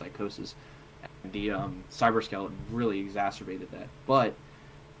cyberpsychosis. And the cyberskeleton really exacerbated that. But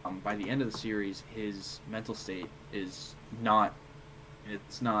by the end of the series, his mental state is not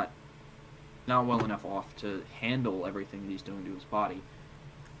well enough off to handle everything that he's doing to his body.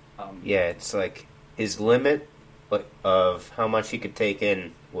 It's like his limit of how much he could take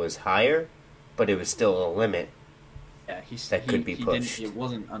in was higher, but it was still a limit. Yeah, that could be pushed. It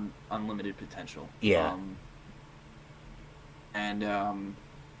wasn't unlimited potential. Yeah.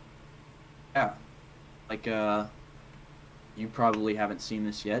 You probably haven't seen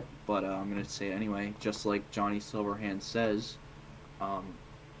this yet, but I'm gonna say it anyway. Just like Johnny Silverhand says,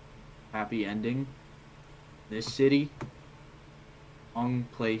 happy ending. This city, wrong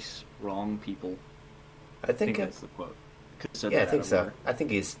place, wrong people. I think that's the quote. I think so. I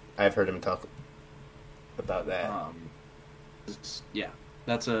think I've heard him talk about that.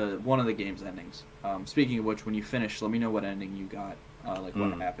 That's one of the game's endings. Speaking of which, when you finish, let me know what ending you got. What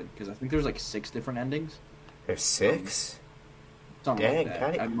happened, because I think there's like 6 different endings. There's 6. Something Dang! like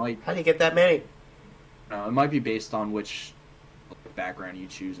that. How do you get that many? It might be based on which background you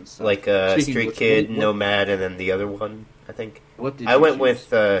choose and stuff. Like Street Kid, Nomad, and then the other one. I think. I went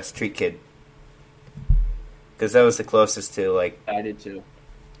with Street Kid because that was the closest to I did too.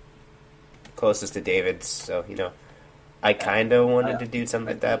 Closest to David's, so I kind of wanted to do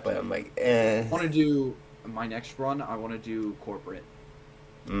something like that, but I'm like, eh. I want to do my next run. I want to do corporate.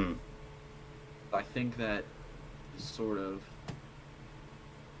 I think that sort of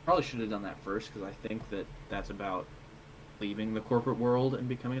probably should have done that first because I think that that's about leaving the corporate world and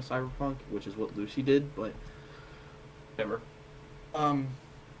becoming a cyberpunk, which is what Lucy did. But whatever.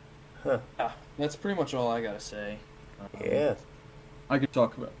 That's pretty much all I gotta say. Yeah. I could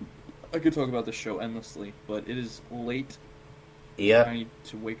talk about the show endlessly, but it is late. Yeah. I need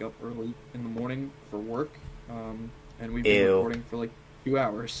to wake up early in the morning for work, and we've been recording for 2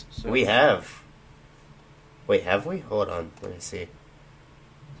 hours. So. We have. Wait, have we? Hold on, let me see.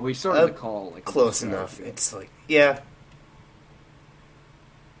 We started the call close enough. It's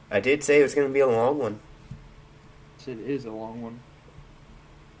I did say it was going to be a long one. It is a long one.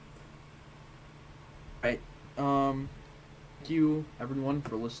 Right. Thank you, everyone,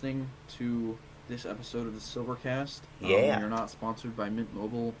 for listening to this episode of the SilverCast. Yeah. We are not sponsored by Mint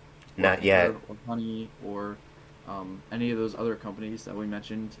Mobile. Not yet. Or Honey, or any of those other companies that we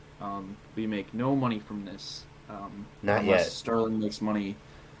mentioned. We make no money from this. Not unless yet. Sterling makes money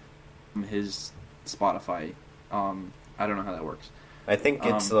from his Spotify. I don't know how that works. I think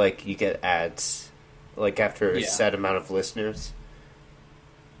it's you get ads, after a set amount of listeners.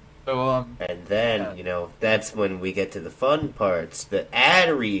 So, and then, that's when we get to the fun parts, the ad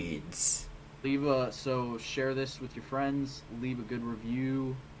reads. So share this with your friends, leave a good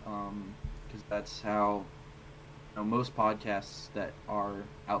review, because that's how, most podcasts that are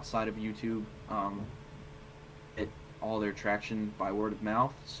outside of YouTube, get all their traction by word of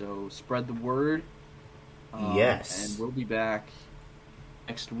mouth, so spread the word. Yes. And we'll be back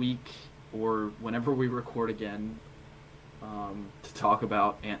next week, or whenever we record again, to talk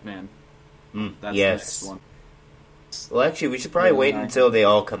about Ant-Man. That's the next one. Well, actually, we should probably wait until they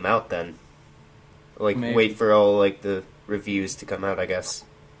all come out then. Wait for all, the reviews to come out, I guess.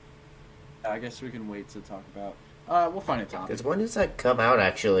 I guess we can wait to talk about... we'll find a topic. Because when does that come out,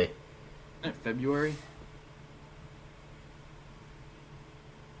 actually? Isn't it February?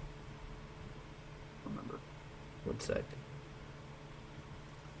 Remember. One sec.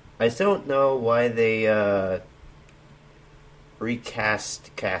 I don't know why they recast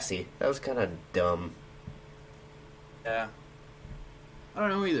Cassie. That was kind of dumb. Yeah. I don't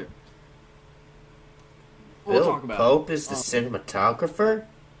know either. We'll Bill talk about Pope it. is the cinematographer?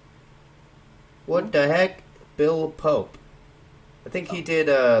 What the heck? Bill Pope. I think he did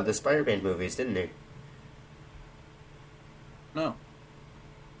the Spider-Man movies, didn't he? No.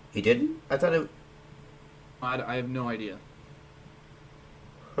 He didn't? I thought it... I have no idea.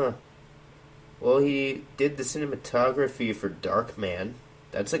 Huh. Well, he did the cinematography for Darkman.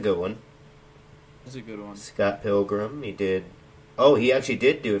 That's a good one. That's a good one. Scott Pilgrim. He did... Oh, he actually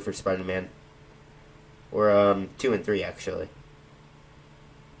did do it for Spider-Man. Or, 2 and 3, actually.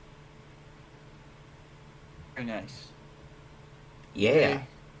 Very nice. Yeah.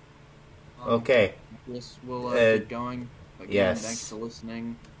 Okay. I guess we'll get going. Again, yes. Thanks for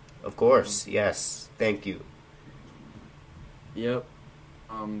listening. Of course, yes. Thank you. Yep.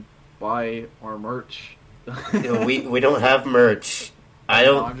 Buy our merch. We don't have merch. I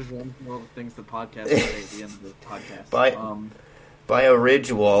don't... No, I'm just running through all the things the podcast say at the end of the podcast. Buy a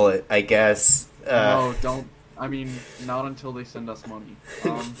Ridge wallet, I guess. No, don't. I mean, not until they send us money.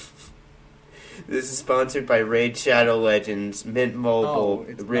 This is sponsored by Raid Shadow Legends, Mint Mobile, No,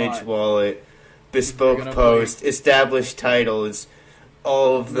 it's Ridge not. Wallet, Bespoke Post, Established Titles,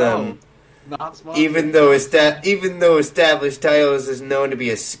 all of them. No, not sponsored. Even though Established Titles is known to be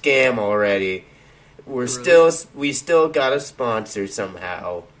a scam already, we still got a sponsor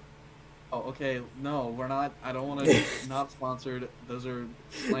somehow. Oh, okay. No, we're not. I don't want to. Not sponsored. Those are.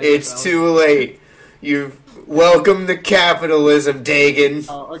 It's too late. You've welcomed to capitalism, Daegan.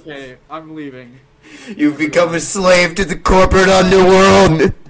 Oh, okay. I'm leaving. You've become a slave to the corporate underworld.